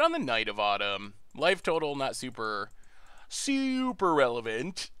plan. We can go down the Night of Autumn. Life total, not super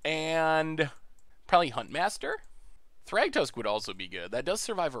relevant. And probably Huntmaster. Thragtusk would also be good. That does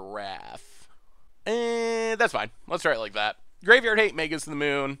survive a Wrath. That's fine. Let's try it like that. Graveyard Hate, Magus of the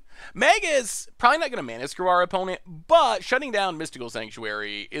Moon. Magus, probably not going to mana screw our opponent, but shutting down Mystical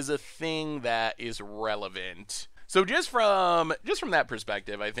Sanctuary is a thing that is relevant. So just from that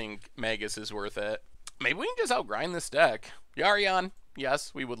perspective, I think Magus is worth it. Maybe we can just outgrind this deck. Yorion,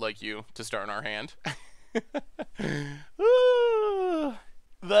 yes, we would like you to start in our hand.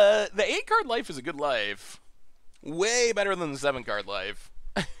 The 8-card life is a good life. Way better than the 7-card life.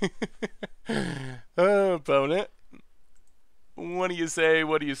 Opponent. What do you say?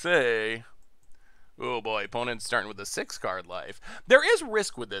 What do you say? Oh boy, opponent's starting with a 6-card life. There is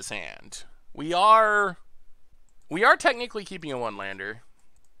risk with this hand. We are technically keeping a 1-lander.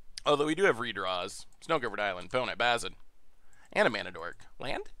 Although we do have redraws. Snow-covered Island, opponent, Bazin. And a Mana Dork.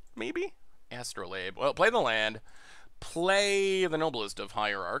 Land? Maybe? Astrolabe. Well, play the land. Play the Noblest of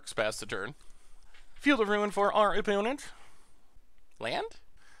Hierarchs. Pass the turn. Field of Ruin for our opponent. Land?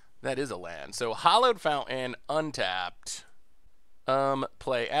 That is a land. So, Hallowed Fountain, untapped.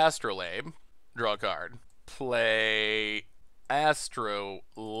 Play Astrolabe. Draw a card. Play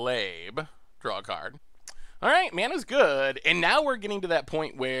Astrolabe. Draw a card. Alright, mana's good. And now we're getting to that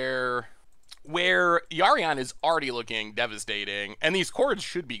point where Yorion is already looking devastating. And these chords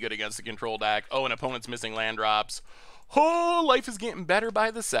should be good against the control deck. Oh, and opponent's missing land drops. Oh, life is getting better by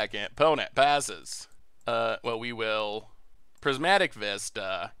the second. Opponent passes. Well, we will Prismatic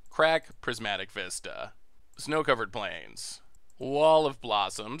Vista. Crack Prismatic Vista. Snow-covered Plains. Wall of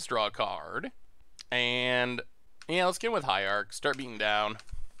Blossoms. Draw a card. And, yeah, let's get with Hierarch. Start beating down.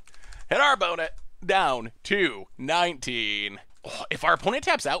 Hit our opponent. Down to 19. Oh, if our opponent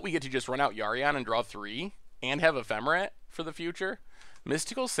taps out, we get to just run out Yorion and draw 3. And have Ephemerate for the future.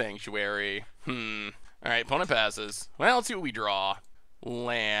 Mystical Sanctuary. Alright, opponent passes. Well, let's see what we draw.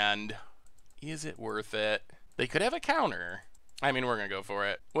 Land. Is it worth it? They could have a counter. I mean, we're going to go for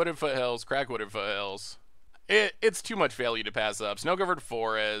it. Wooded Foothills. Crack Wooded Foothills. It's too much value to pass up. Snow-covered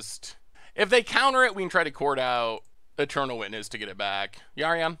Forest. If they counter it, we can try to court out Eternal Witness to get it back.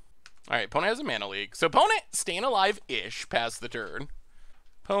 Yorion. Alright, opponent has a mana leak. So opponent staying alive-ish past the turn.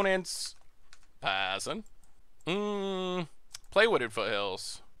 Opponent's passing. Play Wooded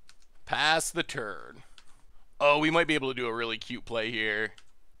Foothills. Pass the turn. Oh, we might be able to do a really cute play here.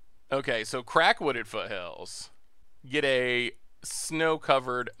 Okay, so crack Wooded Foothills. Get a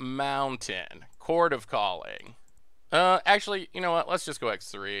Snow-covered Mountain. Chord of Calling. Actually, you know what? Let's just go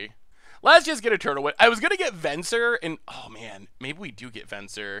X3. Let's just get Eternal Witness. I was going to get Venser, and oh man, maybe we do get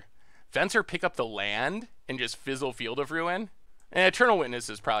Venser. Venser pick up the land and just fizzle Field of Ruin. And Eternal Witness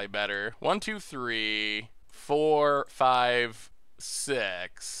is probably better. 1, 2, 3, 4, 5,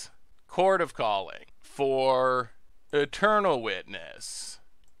 6. Chord of Calling. For Eternal Witness.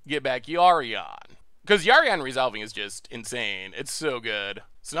 Get back Yorion. Because Yorion resolving is just insane. It's so good.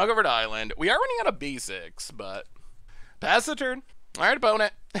 Snow-covered Island. We are running out of basics, but pass the turn. Alright,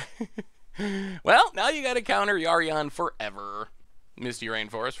 opponent. Well, now you gotta counter Yorion forever. Misty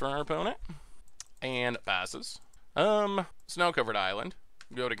Rainforest for our opponent. And passes. Snow-covered Island.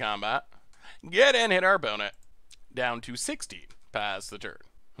 Go to combat. Get in, hit our opponent. Down to 16. Pass the turn.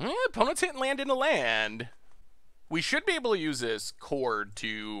 Opponent's hitting land into land. We should be able to use this chord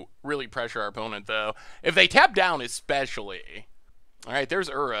to really pressure our opponent, though. If they tap down, especially. Alright, there's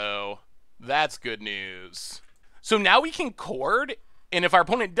Uro. That's good news. So now we can chord, and if our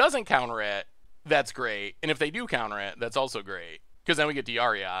opponent doesn't counter it, that's great. And if they do counter it, that's also great. Because then we get to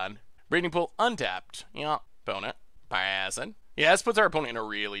Yorion. Breeding Pool untapped. Yeah, opponent. Passing. Yeah, this puts our opponent in a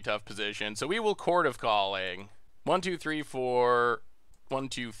really tough position. So we will Chord of Calling. 1, 2, 3, 4. 1,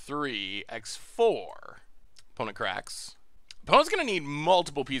 2, 3. X4. Opponent cracks. Opponent's going to need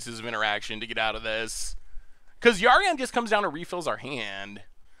multiple pieces of interaction to get out of this. Because Yorion just comes down and refills our hand.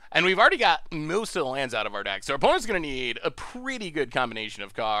 And we've already got most of the lands out of our deck. So our opponent's going to need a pretty good combination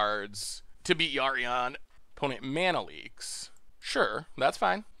of cards to beat Yorion. Opponent mana leaks. Sure, that's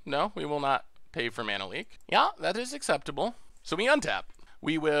fine. No, we will not pay for mana leak. Yeah, that is acceptable. So we untap.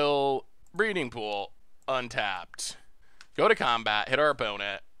 We will Breeding Pool, untapped. Go to combat, hit our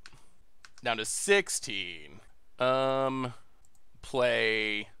opponent. Down to 16.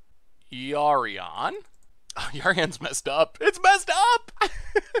 Play Yorion. Oh, Yorion's messed up. It's messed up!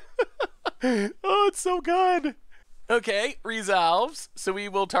 Oh, it's so good. Okay, resolves. So we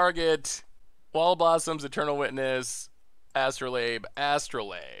will target Wall of Blossoms, Eternal Witness, Astrolabe, Birds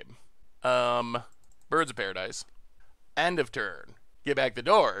of Paradise. End of turn. Get back the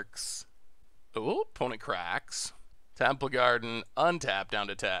dorks. Ooh, opponent cracks. Temple Garden, untap down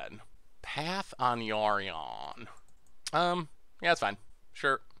to 10. Path on Yorion. Yeah, it's fine.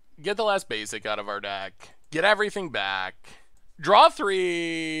 Sure. Get the last basic out of our deck. Get everything back. Draw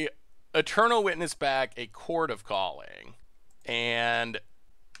 3. Eternal Witness back a Chord of Calling. And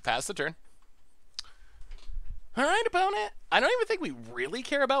pass the turn. Alright, opponent. I don't even think we really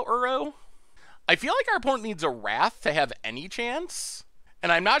care about Uro. I feel like our opponent needs a Wrath to have any chance.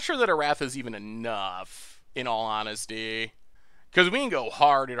 And I'm not sure that a Wrath is even enough, in all honesty. Because we can go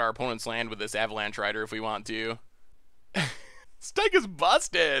hard at our opponent's land with this Avalanche Rider if we want to. This deck is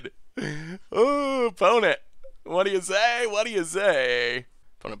busted. Oh, opponent. What do you say? What do you say?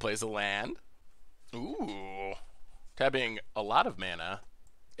 Opponent plays a land. Ooh. Tapping a lot of mana.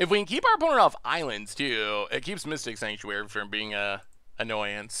 If we can keep our opponent off islands, too, it keeps Mystic Sanctuary from being a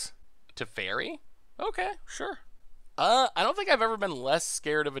annoyance. Teferi? Okay, sure. I don't think I've ever been less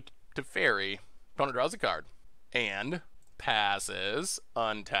scared of a Teferi. Opponent draws a card. And passes,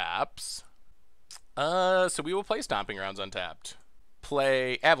 untaps. So we will play Stomping Grounds untapped.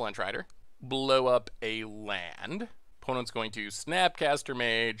 Play Avalanche Rider. Blow up a land. Opponent's going to Snapcaster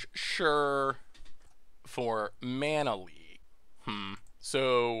Mage. Sure. For Mana Leak.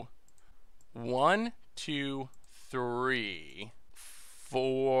 So 1, 2, 3,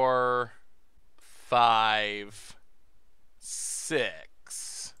 4, 5,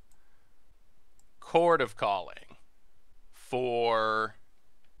 6. Chord of Calling. For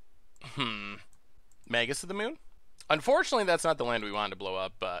Magus of the Moon? Unfortunately, that's not the land we wanted to blow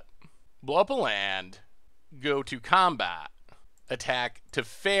up, but blow up a land, go to combat, attack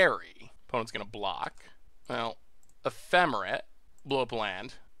Teferi. Opponent's going to block. Well, Ephemerate, blow up a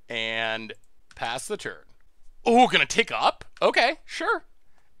land, and pass the turn. Oh, going to tick up? Okay, sure.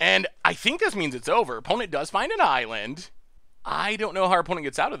 And I think this means it's over. Opponent does find an island. I don't know how our opponent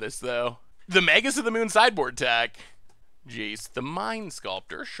gets out of this, though. The Magus of the Moon sideboard tech. Jace the Mind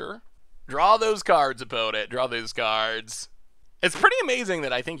Sculptor, sure. Draw those cards, opponent. Draw those cards. It's pretty amazing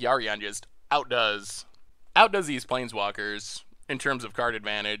that I think Yorion just outdoes these Planeswalkers in terms of card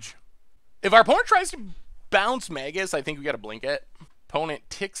advantage. If our opponent tries to bounce Magus, I think we gotta blink it. Opponent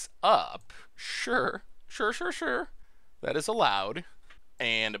ticks up. Sure. That is allowed.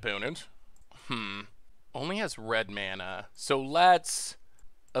 And opponent. Only has red mana. So let's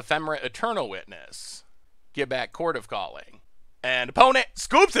Ephemerate Eternal Witness. Get back Chord of Calling. And opponent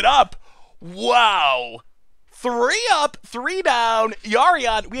scoops it up. Wow. 3 up, 3 down.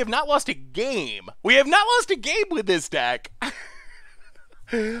 Yorion, we have not lost a game. We have not lost a game with this deck.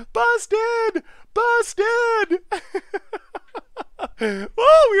 Busted.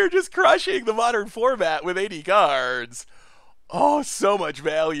 Whoa, we are just crushing the modern format with 80 cards. Oh, so much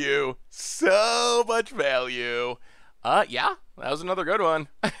value. So much value. Yeah, that was another good one.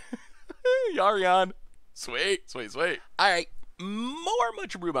 Yorion. Sweet. All right, more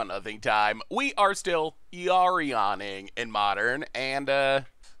Much Brew About Nothing time. We are still Yorioning in Modern, and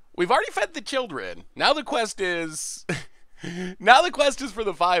we've already fed the children. Now the quest is... now the quest is for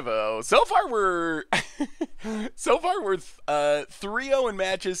the 5-0. So far we're 3-0 in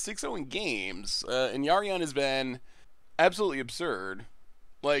matches, 6-0 in games. And Yorion has been absolutely absurd.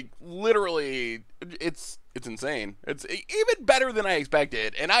 Like, literally, it's insane. It's even better than I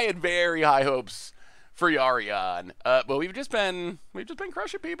expected, and I had very high hopes for Yorion. But we've just been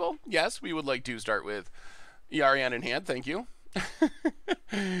crushing people. Yes, we would like to start with Yorion in hand. Thank you.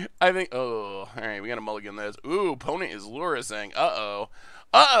 I think. Oh, all right. We gotta mulligan this. Ooh, opponent is Lurising. Oh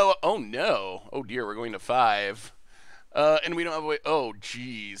no. Oh dear. We're going to 5. And we don't have a way. Oh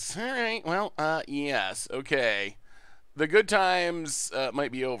geez. All right. Well. Yes. Okay. The good times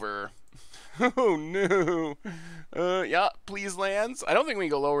might be over. Oh no. Yeah, please lands. I don't think we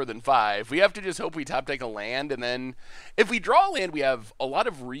can go lower than 5. We have to just hope we top deck a land, and then if we draw a land, we have a lot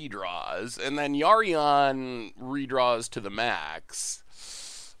of redraws, and then Yorion redraws to the max.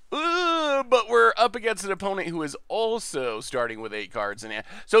 But we're up against an opponent who is also starting with 8 cards in hand.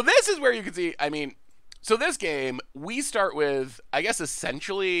 So this is where you can see, I mean, so this game, we start with, I guess,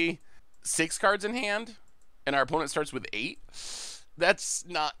 essentially 6 cards in hand, and our opponent starts with 8. That's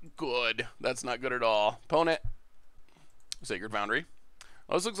not good. That's not good at all. Opponent, Sacred Foundry.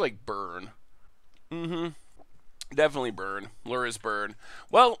 Oh, this looks like burn. Definitely burn. Luris burn.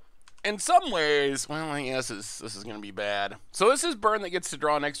 Well, in some ways, well, I guess this is going to be bad. So this is burn that gets to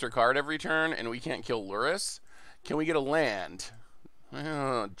draw an extra card every turn, and we can't kill Luris. Can we get a land?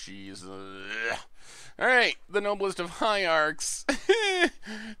 Oh, jeez. All right, the noblest of hierarchs.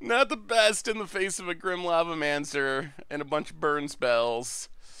 Not the best in the face of a Grim Lavamancer and a bunch of burn spells.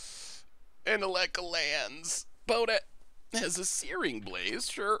 And a lack of lands. Opponent has a Searing Blaze,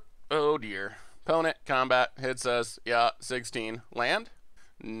 sure. Oh, dear. Opponent, combat, hits us. Yeah, 16. Land?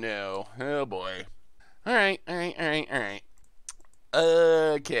 No. Oh, boy. All right.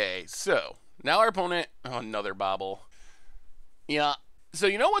 Okay, so now our opponent... Oh, another bobble. Yeah. So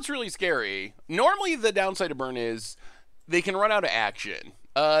you know what's really scary? Normally the downside of burn is they can run out of action.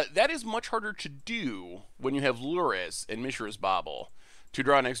 That is much harder to do when you have Luris and Mishra's Bobble to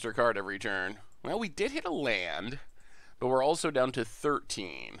draw an extra card every turn. Well, we did hit a land, but we're also down to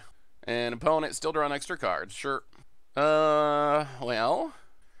 13. And opponent still draw an extra card. Sure. Well...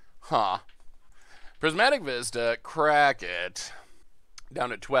 Huh. Prismatic Vista, crack it. Down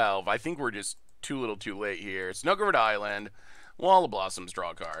to 12. I think we're just too little too late here. Snow-Covered Island. Wall of Blossoms,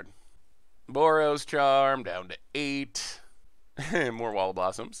 draw a card. Boros Charm, down to 8. More Wall of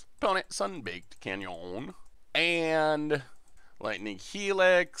Blossoms. Opponent, Sunbaked Canyon. And Lightning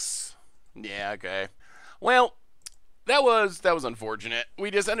Helix. Yeah, okay. Well, that was unfortunate. We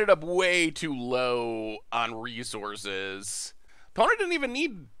just ended up way too low on resources. Opponent didn't even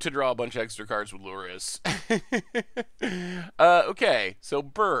need to draw a bunch of extra cards with Luris. Okay, so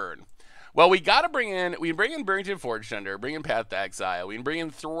burn. Well, we gotta bring in Burrington Forgetender, bring in Path to Exile, we can bring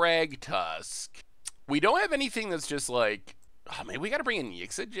in Thragtusk. We don't have anything that's just like, oh, maybe we gotta bring in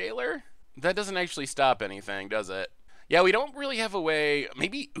Yixid Jailer? That doesn't actually stop anything, does it? Yeah, we don't really have a way,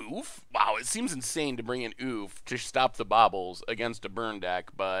 maybe Oof? Wow, it seems insane to bring in Oof to stop the bobbles against a burn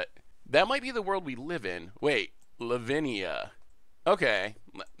deck, but that might be the world we live in. Wait, Lavinia. Okay,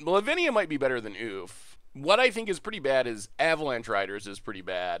 Lavinia might be better than Oof. What I think is pretty bad is Avalanche Riders is pretty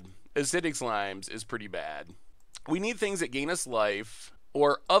bad. Acidic Slimes is pretty bad. We need things that gain us life,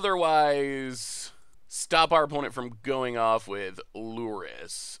 or otherwise stop our opponent from going off with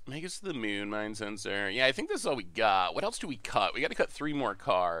Luris. Make us the Moon, Mind Sensor. Yeah, I think this is all we got. What else do we cut? We gotta cut 3 more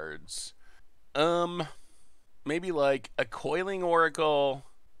cards. Maybe like a Coiling Oracle,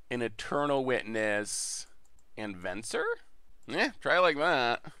 an Eternal Witness, and Venser? Yeah, try like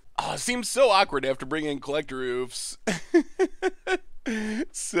that. Oh, it seems so awkward to have to bring in Collector Oofs.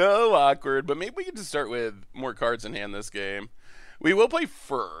 So awkward, but maybe we can just start with more cards in hand this game. We will play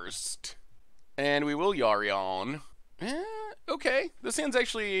first, and we will Yorion. Okay, this hand's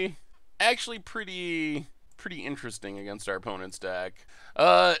actually pretty interesting against our opponent's deck.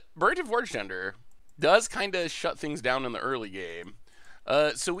 Burrington Forgetender does kind of shut things down in the early game.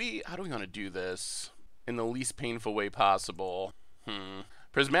 So how do we want to do this in the least painful way possible?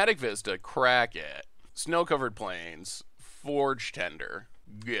 Prismatic Vista, crack it. Snow-Covered Plains, Forge Tender,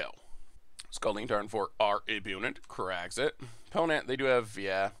 go. Scalding Tarn for our opponent, cracks it. Opponent, they do have,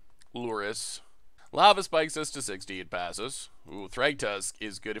 yeah, Luris. Lava spikes us to 60, it passes. Ooh, Thragtusk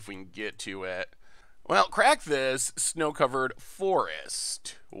is good if we can get to it. Well, crack this, Snow-Covered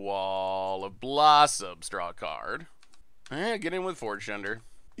Forest. Wall of Blossoms, draw a card. Get in with Forge Tender.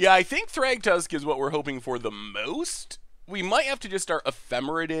 Yeah, I think Thragtusk is what we're hoping for the most. We might have to just start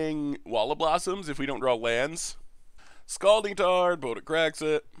ephemerating Wall of Blossoms if we don't draw lands. Scalding Tarn, opponent cracks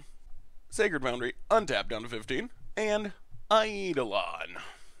it. Sacred Foundry, untap down to 15. And Eidolon.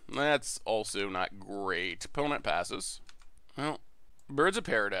 That's also not great. Opponent passes. Well, Birds of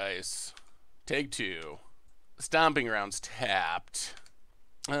Paradise. Take 2. Stomping Grounds tapped.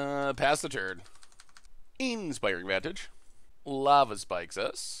 Pass the turn. Inspiring Vantage. Lava spikes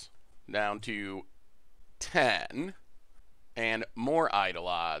us. Down to 10. And more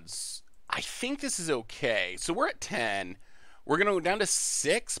Eidolons. I think this is okay. So we're at 10. We're going to go down to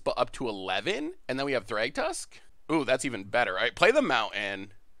 6, but up to 11. And then we have Thragtusk. Ooh, that's even better. All right, play the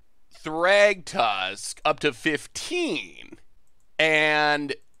Mountain. Thragtusk up to 15.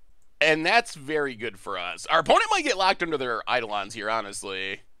 And that's very good for us. Our opponent might get locked under their Eidolons here,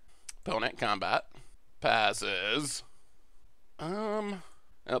 honestly. Opponent, combat. Passes.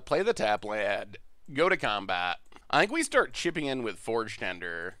 Play the tap land. Go to combat. I think we start chipping in with Forge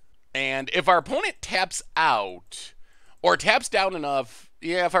Tender. And if our opponent taps out, or taps down enough,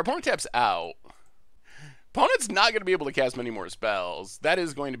 yeah, if our opponent taps out, opponent's not going to be able to cast many more spells. That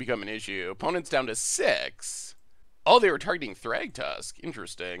is going to become an issue. Opponent's down to 6. Oh, they were targeting Thragtusk.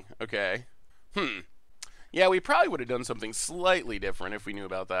 Interesting. Okay. Yeah, we probably would have done something slightly different if we knew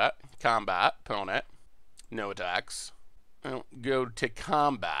about that. Combat, opponent, no attacks. Well, go to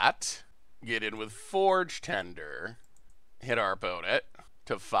combat, get in with Forge Tender, hit our opponent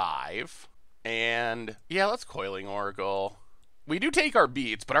to 5, and yeah, let's Coiling Oracle. We do take our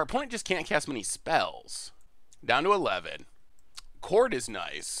beats, but our opponent just can't cast many spells. Down to 11. Chord is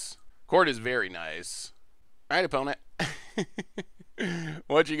nice. Chord is very nice. All right, opponent.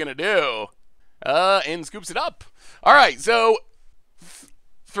 What you gonna do? And scoops it up. All right, so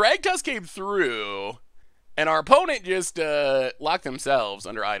Thragtusk came through, and our opponent just locked themselves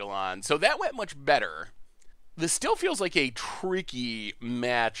under Eidolon, so that went much better. This still feels like a tricky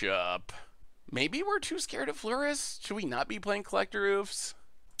matchup. Maybe we're too scared of Fluris? Should we not be playing Collector Roofs?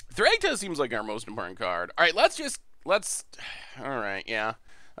 Thragtusk seems like our most important card. All right, all right, yeah.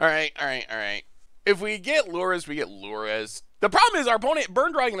 All right. If we get Lurrus, we get Lurrus. The problem is our opponent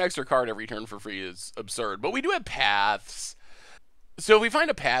burn drawing an extra card every turn for free is absurd, but we do have paths. So if we find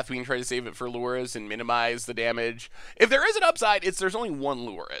a path, we can try to save it for Lurrus and minimize the damage. If there is an upside, there's only one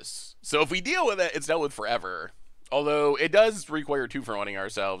Lurrus. So if we deal with it, it's dealt with forever. Although it does require 2 for owning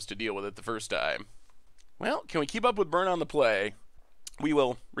ourselves to deal with it the first time. Well, can we keep up with burn on the play? We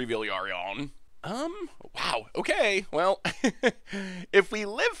will reveal Yorion. Wow, okay, well, if we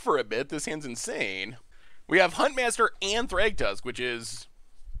live for a bit, this hand's insane. We have Huntmaster and Thragtusk, which is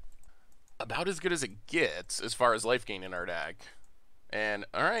about as good as it gets as far as life gain in our deck. And,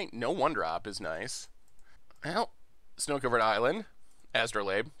 alright, no 1-drop is nice. Well, Snow-Covered Island,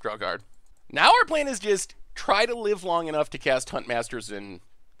 Astrolabe, draw a card. Now our plan is just try to live long enough to cast Huntmasters and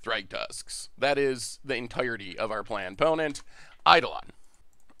Thragtusks. That is the entirety of our plan. Opponent, Eidolon.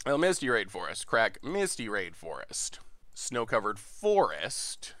 Well, Misty Raid Forest. Crack Misty Raid Forest. Snow-Covered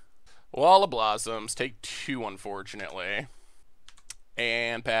Forest. Wall of Blossoms. Take 2, unfortunately.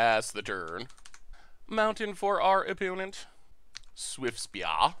 And pass the turn. Mountain for our opponent. Swift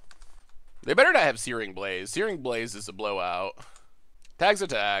Spear. They better not have Searing Blaze. Searing Blaze is a blowout.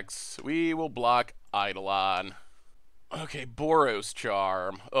 Attacks. We will block Eidolon. Okay, Boros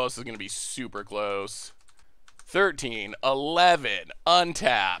Charm. Oh, this is going to be super close. 13, 11,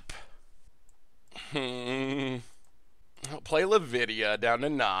 untap. I'll play Lavidia down to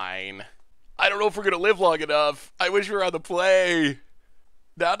 9. I don't know if we're going to live long enough. I wish we were on the play.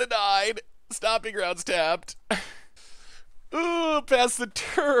 Down to 9. Stomping Grounds tapped. Ooh, pass the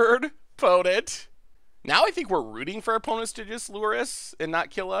turn, opponent. Now I think we're rooting for our opponents to just lure us and not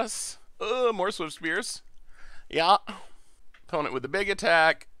kill us. More Swift Spears. Yeah. Opponent with the big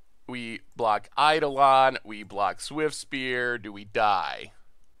attack. We block Eidolon. We block Swift Spear. Do we die?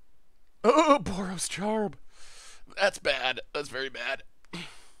 Oh, Boros Charm. That's bad. That's very bad.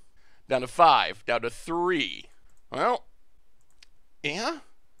 Down to 5. Down to 3. Well, yeah.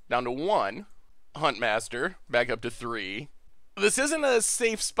 Down to 1. Huntmaster. Back up to 3. This isn't a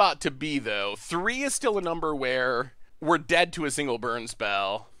safe spot to be, though. 3 is still a number where we're dead to a single burn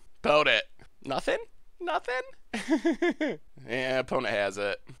spell. Opponent. Nothing? Nothing? Yeah, opponent has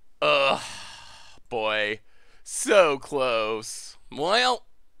it. Ugh. Boy. So close. Well.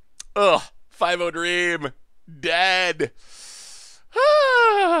 Ugh. 5-0 Dream. Dead.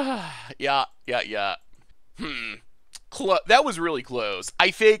 Yeah. That was really close.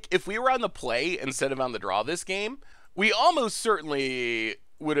 I think if we were on the play instead of on the draw this game, we almost certainly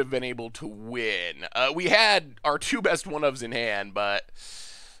would have been able to win. We had our 2 best one-ofs in hand, but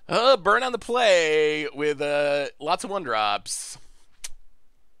burn on the play with lots of 1-drops.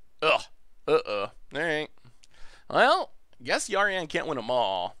 Ugh. All right. Well, guess Yorion can't win them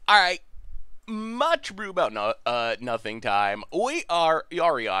all. All right. Much brew about nothing time. We are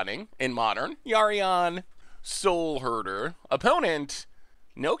Yorioning in Modern. Yorion Soulherder. Opponent,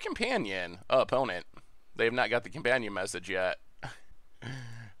 no companion. Opponent. They have not got the companion message yet.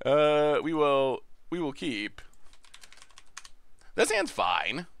 We will keep. This hand's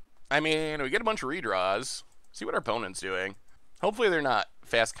fine. I mean, we get a bunch of redraws. See what our opponent's doing. Hopefully they're not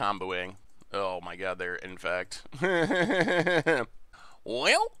fast comboing. Oh my god, they're in fact.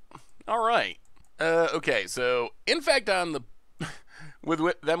 Well, alright. Okay, so Infect on the with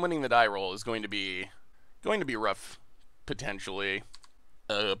them winning the die roll is going to be rough, potentially.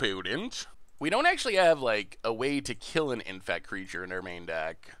 Opponent. we don't actually have, like, a way to kill an infect creature in our main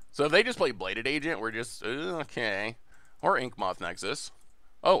deck. So if they just play Bladed Agent, we're just, okay. Or Inkmoth Nexus.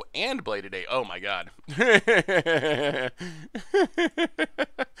 Oh, and Bladed Agent. Oh, my God.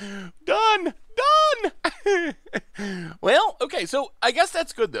 Done! Done! Well, okay, so I guess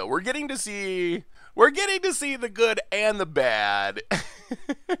that's good, though. We're getting to see the good and the bad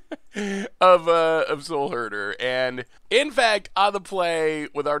of Soulherder. And in fact, on the play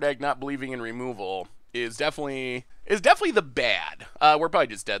with our deck not believing in removal is definitely the bad. We're probably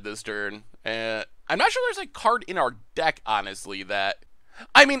just dead this turn. I'm not sure there's a card in our deck, honestly, that,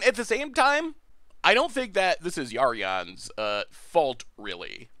 I mean, at the same time, I don't think that this is Yorion's fault,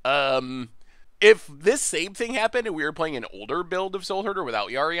 really. If this same thing happened and we were playing an older build of Soulherder without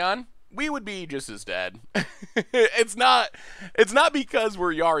Yorion, we would be just as dead. It's not because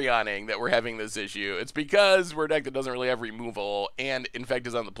we're Yorioning that we're having this issue. It's because we're a deck that doesn't really have removal and Infect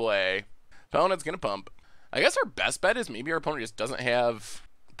is on the play. Opponent's gonna pump. I guess our best bet is maybe our opponent just doesn't have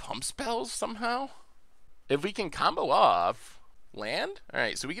pump spells somehow. If we can combo off land, all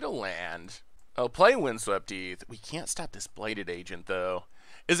right. So we get a land. I'll play Windswept Teeth. We can't stop this Bladed Agent though.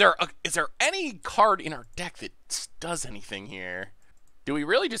 Is there any card in our deck that does anything here? Do we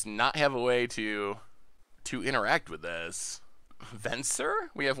really just not have a way to interact with this? Venser?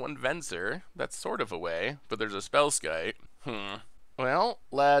 We have one Venser. That's sort of a way, but there's a Spellskite. Well,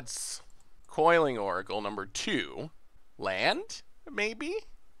 let's Coiling Oracle number 2. Land? Maybe?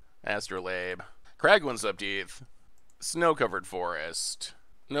 Astrolabe. Crag Windswept Teeth. Snow-Covered Forest.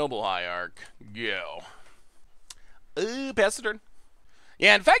 Noble Hierarch. Go. Pass the turn.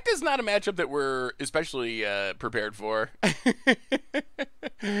 Yeah, in fact, it's not a matchup that we're especially prepared for.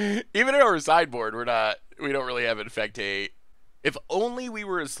 Even in our sideboard, we don't really have Infectate. If only we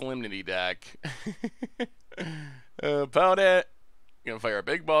were a Solemnity deck. Opponent, gonna fire a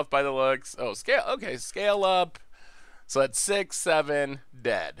big buff by the looks. Oh, scale. Okay, scale up. So that's 6, 7,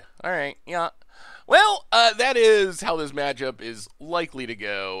 dead. All right, yeah. Well, that is how this matchup is likely to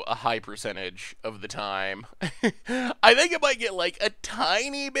go a high percentage of the time. I think it might get like a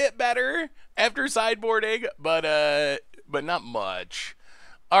tiny bit better after sideboarding, but not much.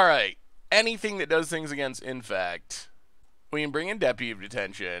 All right, anything that does things against Infect. We can bring in Deputy of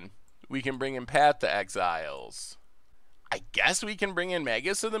Detention. We can bring in Path to Exiles. I guess we can bring in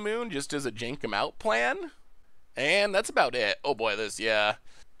Magus of the Moon just as a jank 'em out plan. And that's about it. Oh boy,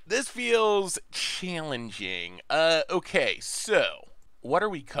 this feels challenging. Okay, so what are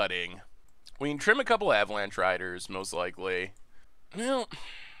we cutting? We can trim a couple Avalanche Riders, most likely. Well,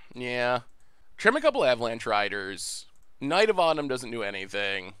 yeah. Trim a couple Avalanche Riders. Knight of Autumn doesn't do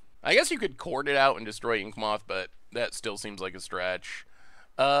anything. I guess you could Cord it out and destroy Inkmoth, but that still seems like a stretch.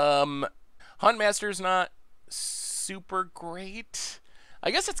 Huntmaster's not super great.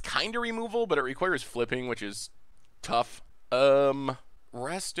 I guess it's kind of removal, but it requires flipping, which is tough.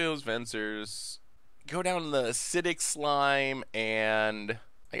 Restos, Vensers, go down the Acidic Slime, and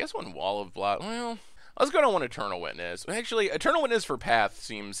I guess one Wall of Blood. Well, let's go down one Eternal Witness. Actually, Eternal Witness for Path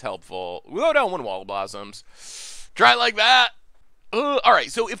seems helpful. We'll go down one Wall of Blossoms. Try it like that.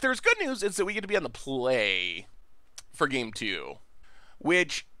 Alright, so if there's good news, it's that we get to be on the play for game 2,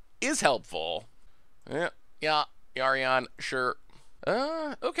 which is helpful. Yeah, Yorion, sure.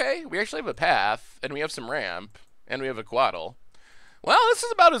 Okay, we actually have a Path, and we have some Ramp, and we have a Quaddle. Well, this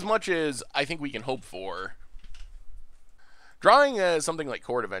is about as much as I think we can hope for. Drawing something like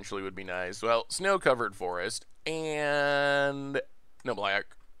Cord eventually would be nice. Well, Snow-Covered Forest and Noble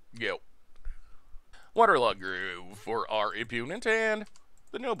Hierarch. Go. Waterlogged Grove for our opponent and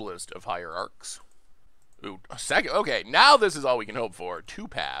the noblest of hierarchs. Ooh, a second. Okay, now this is all we can hope for. 2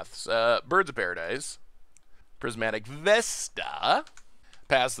 paths. Birds of Paradise. Prismatic Vesta.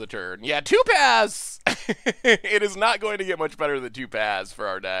 Pass the turn. Yeah, 2 paths! It is not going to get much better than 2 paths for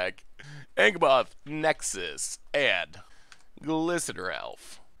our deck. Inkmoth Nexus and Glistener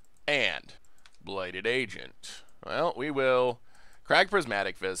Elf and Blighted Agent. Well, we will crack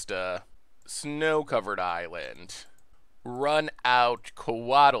Prismatic Vista, Snow-Covered Island, run out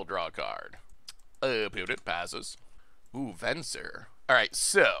Quaddle, draw a card. Opponent passes. Ooh, Venser. Alright,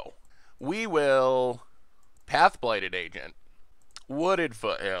 so we will Path Blighted Agent, Wooded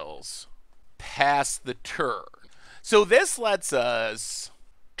Foothills, pass the turn. So this lets us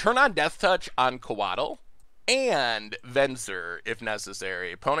turn on Death Touch on Quaddle and Venser if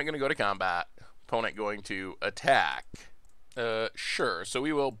necessary. Opponent going to go to combat. Opponent going to attack. Sure. So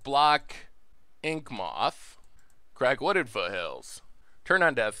we will block Inkmoth, crack Wooded Foothills, turn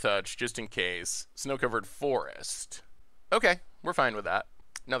on Death Touch just in case. Snow-Covered Forest. Okay, we're fine with that.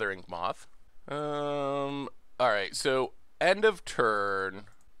 Another Inkmoth. Alright, so end of turn.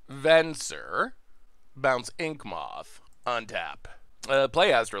 Venser, bounce Ink Moth, untap.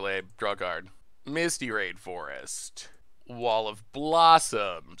 Play Astrolabe, draw a card. Misty Raid Forest, Wall of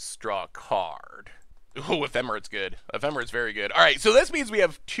Blossoms, draw a card. Oh, Ephemerate's good. Ephemerate's very good. All right, so this means we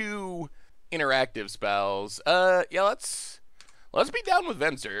have 2 interactive spells. Yeah, let's be down with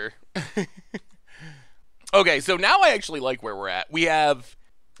Venser. Okay, so now I actually like where we're at. We have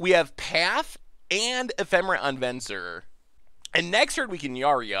Path and Ephemerate on Venser. And next turn we can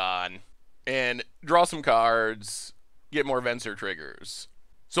Yorion and draw some cards, get more Venser triggers.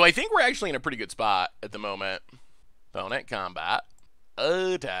 So I think we're actually in a pretty good spot at the moment. Opponent combat.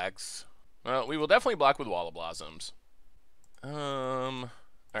 Attacks. Well, we will definitely block with Wall of Blossoms.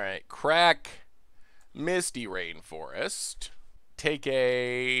 Alright, crack Misty Rainforest. Take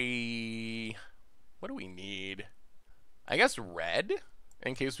a... What do we need? I guess red,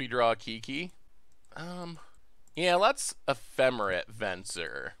 in case we draw a Kiki. Yeah, let's Ephemerate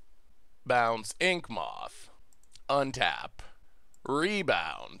Venser. Bounce Ink Moth. Untap.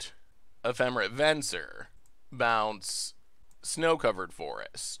 Rebound. Ephemerate Venser. Bounce Snow-Covered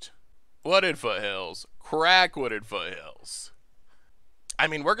Forest. Wooded Foothills. Crack Wooded Foothills. I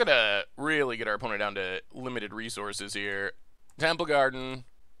mean, we're gonna really get our opponent down to limited resources here. Temple Garden.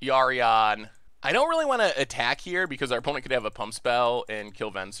 Yorion. I don't really want to attack here because our opponent could have a pump spell and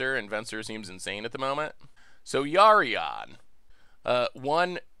kill Venser, and Venser seems insane at the moment. So Yorion.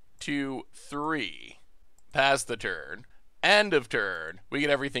 1, 2, 3. Pass the turn. End of turn. We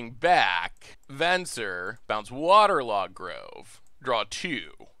get everything back. Venser. Bounce Waterlog Grove. Draw 2.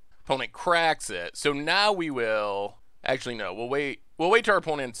 Opponent cracks it. So now we will... Actually, no. We'll wait till our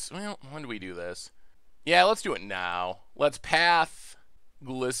opponent's... Well, when do we do this? Yeah, let's do it now. Let's Path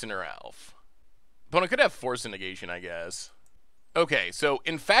Glistener Elf. Opponent could have Force and Negation, I guess. Okay, so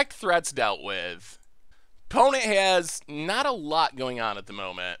Infect threats dealt with. Opponent has not a lot going on at the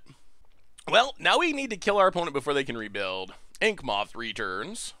moment. Well, now we need to kill our opponent before they can rebuild. Ink Moth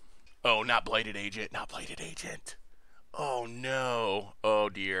returns. Oh, not Blighted Agent, not Blighted Agent. Oh, no. Oh,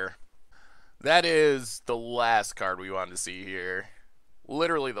 dear. That is the last card we wanted to see here.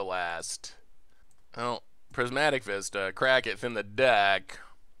 Literally the last. Oh, Prismatic Vista. Crack it, thin the deck.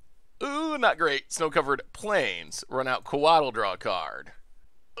 Ooh, not great. Snow-Covered Plains. Run out Coatl, draw a card.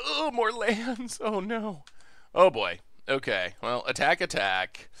 Ooh, more lands. Oh, no. Oh, boy. Okay, well,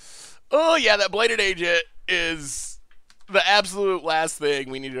 attack. Oh, yeah, that Blighted Agent is the absolute last thing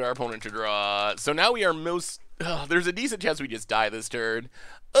we needed our opponent to draw. So now we are most... there's a decent chance we just die this turn.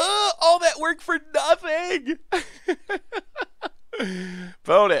 All that work for nothing!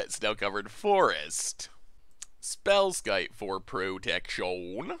 Opponent, Snow-Covered Forest. Spellskite for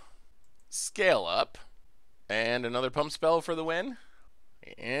protection. Scale up. And another pump spell for the win.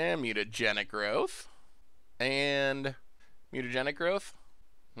 And Mutagenic Growth. And Mutagenic Growth.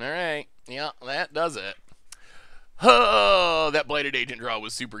 Alright. Yeah, that does it. Oh, that Blighted Agent draw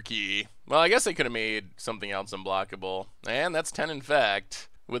was super key. Well, I guess I could have made something else unblockable. And that's 10 Infect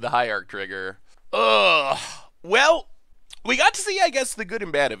with the High Arc trigger. Ugh. Well, we got to see, I guess, the good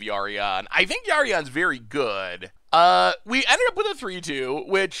and bad of Yorion. I think Yarion's very good. We ended up with a 3-2,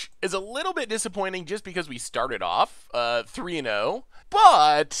 which is a little bit disappointing just because we started off 3-0.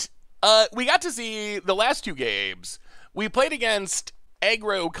 But we got to see the last 2 games. We played against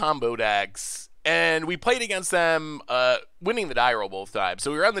aggro combo decks, and we played against them winning the die roll both times.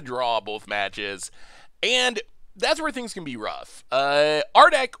 So we were on the draw both matches, and that's where things can be rough. Our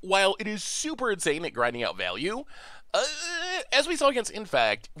deck, while it is super insane at grinding out value, as we saw against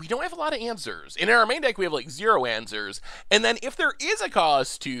Infect, we don't have a lot of answers. In our main deck, we have like 0 answers. And then if there is a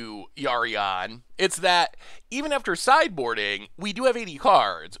cost to Yorion, it's that even after sideboarding, we do have 80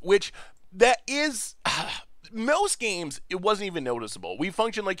 cards, which that is... most games, it wasn't even noticeable. We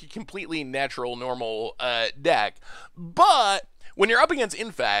function like a completely natural, normal deck. But when you're up against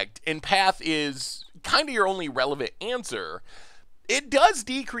Infect, and Path is kind of your only relevant answer, it does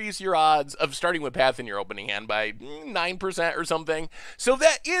decrease your odds of starting with Path in your opening hand by 9% or something. So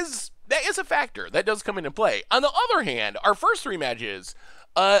that is a factor. That does come into play. On the other hand, our first 3 matches,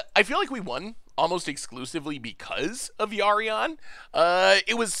 I feel like we won almost exclusively because of Yorion.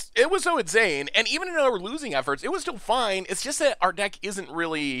 It was so insane, and even in our losing efforts, it was still fine. It's just that our deck isn't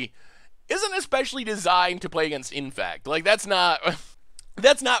especially designed to play against Infect. Like, that's not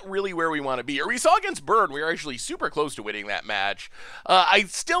that's not really where we want to be. Or we saw against Burn, we were actually super close to winning that match. I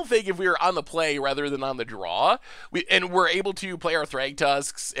still think if we were on the play rather than on the draw, and we're able to play our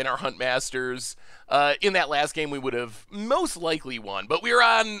Thragtusks and our Huntmasters, in that last game we would have most likely won. But we were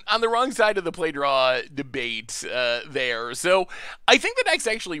on the wrong side of the play-draw debate there. So I think the deck's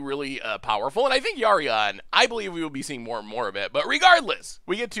actually really powerful, and I think Yorion, I believe we will be seeing more and more of it. But regardless,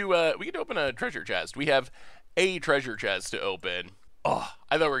 we get to open a treasure chest. We have a treasure chest to open. Oh,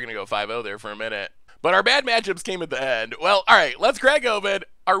 I thought we were going to go 5-0 there for a minute. But our bad matchups came at the end. Well, all right, let's crack open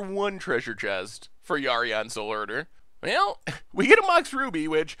our one treasure chest for Yorion Soulherder. Well, we get a Mox Ruby,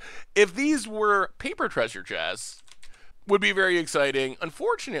 which, if these were paper treasure chests, would be very exciting.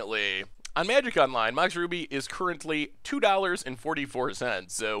 Unfortunately, on Magic Online, Mox Ruby is currently $2.44.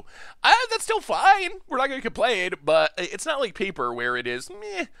 So that's still fine. We're not going to complain, but it's not like paper where it is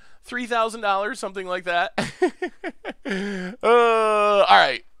 $3,000, something like that. All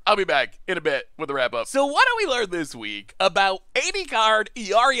right. I'll be back in a bit with a wrap-up. So what do we learn this week about 80-card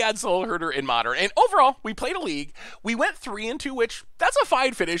Yorion Soulherder in Modern? And overall, we played a league. We went 3-2, which that's a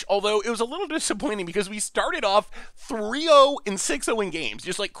fine finish, although it was a little disappointing because we started off 3-0 and 6-0 in games,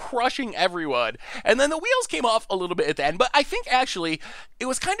 just like crushing everyone. And then the wheels came off a little bit at the end, but I think actually it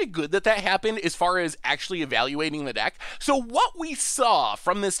was kind of good that that happened as far as actually evaluating the deck. So what we saw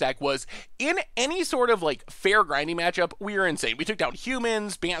from this deck was in any sort of like fair grinding matchup, we were insane. We took down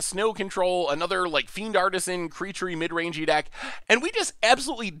humans, Snow Control, another like Fiend Artisan, creaturey mid-rangey deck, and we just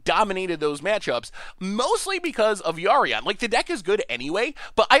absolutely dominated those matchups, mostly because of Yorion. Like, the deck is good anyway,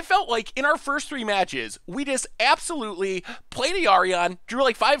 but I felt like in our first 3 matches, we just absolutely played a Yorion, drew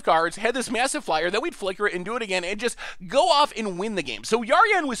like 5 cards, had this massive flyer, then we'd flicker it and do it again, and just go off and win the game. So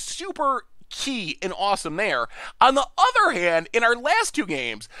Yorion was super key and awesome there. On the other hand, in our last 2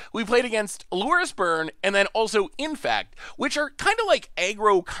 games, we played against Lurrus Burn and then also Infect, which are kind of like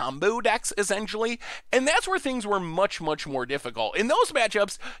aggro combo decks, essentially, and that's where things were much, much more difficult. In those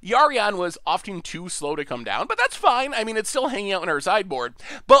matchups, Yorion was often too slow to come down, but that's fine. I mean, it's still hanging out in our sideboard,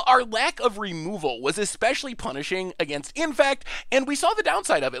 but our lack of removal was especially punishing against Infect, and we saw the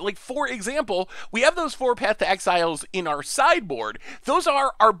downside of it. Like, for example, we have those 4 Path to Exiles in our sideboard. Those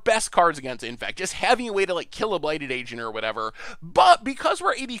are our best cards against Infect, just having a way to like kill a Blighted Agent or whatever. But because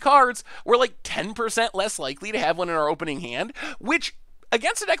we're 80 cards, we're like 10% less likely to have one in our opening hand, which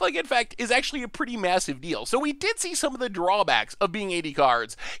against a deck like Infect is actually a pretty massive deal. So we did see some of the drawbacks of being 80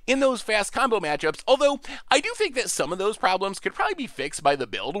 cards in those fast combo matchups, although I do think that some of those problems could probably be fixed by the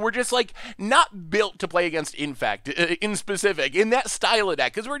build. We're just like not built to play against Infect in specific, in that style of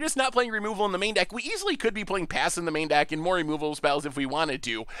deck, because we're just not playing removal in the main deck. We easily could be playing pass in the main deck and more removal spells if we wanted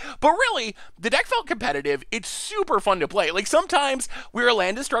to, but really, the deck felt competitive. It's super fun to play. Like, sometimes we're a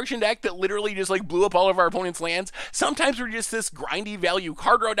land destruction deck that literally just like blew up all of our opponent's lands. Sometimes we're just this grindy value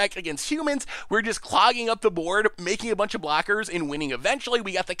card draw deck against humans. We're just clogging up the board, making a bunch of blockers and winning eventually.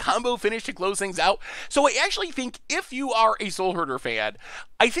 We got the combo finish to close things out. So I actually think if you are a Soulherder fan,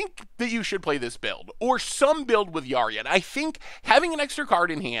 I think that you should play this build or some build with Yorion. I think having an extra card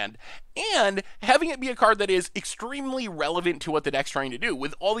in hand and having it be a card that is extremely relevant to what the deck's trying to do,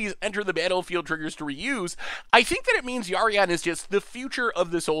 with all these enter the battlefield triggers to reuse, I think that it means Yorion is just the future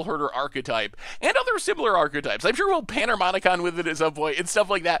of the Soulherder archetype, and other similar archetypes. I'm sure we'll Panharmonicon with it at some point and stuff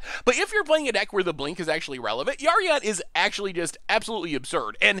like that, but if you're playing a deck where the blink is actually relevant, Yorion is actually just absolutely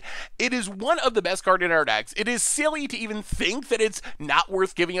absurd, and it is one of the best cards in our decks. It is silly to even think that it's not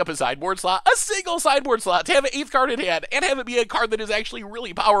worth giving up a sideboard slot, a single sideboard slot, to have an 8th card in hand, and have it be a card that is actually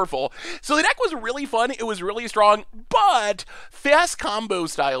really powerful. So the deck was really fun, it was really strong, but fast combo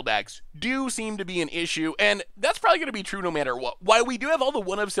style decks do seem to be an issue, and that's probably going to be true no matter what. While we do have all the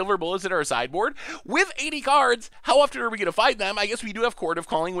 1-of silver bullets in our sideboard, with 80 cards, how often are we going to find them? I guess we do have Court of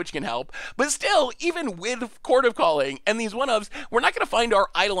Calling, which can help, but still, even with Court of Calling and these 1-ofs, we're not going to find our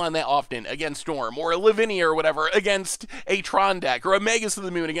Eidolon that often against Storm, or a Lavinia or whatever against a Tron deck, or a Magus of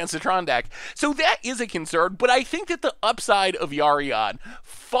the Moon against a Tron deck. So that is a concern, but I think that the upside of Yorion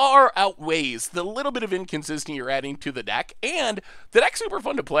far outweighs the little bit of inconsistency you're adding to the deck, and the deck's super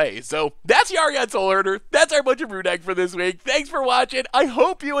fun to play. So that's Yorion Soulherder. That's our bunch of brew deck for this week. Thanks for watching. I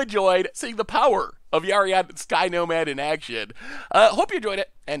hope you enjoyed seeing the power of Yorion Sky Nomad in action. Hope you enjoyed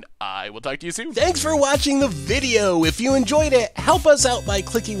it, and I will talk to you soon. Thanks for watching the video. If you enjoyed it, help us out by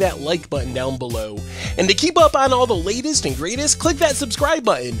clicking that like button down below. And to keep up on all the latest and greatest, click that subscribe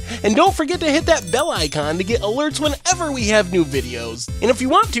button. And don't forget to hit that bell icon to get alerts whenever we have new videos. And if you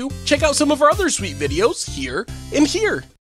want to, check out some of our other sweet videos here and here.